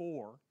verse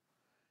 4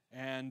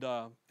 and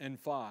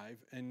 5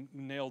 and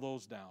nail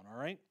those down, all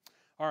right?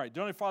 All right,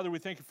 Heavenly Father, we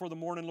thank you for the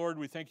morning, Lord.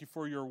 We thank you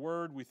for your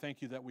Word. We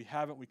thank you that we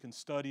have it. We can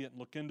study it and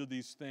look into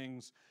these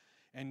things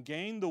and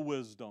gain the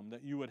wisdom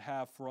that you would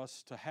have for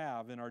us to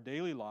have in our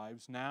daily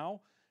lives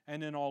now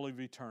and in all of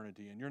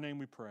eternity. In your name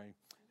we pray,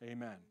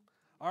 amen.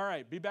 All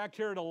right, be back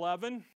here at 11.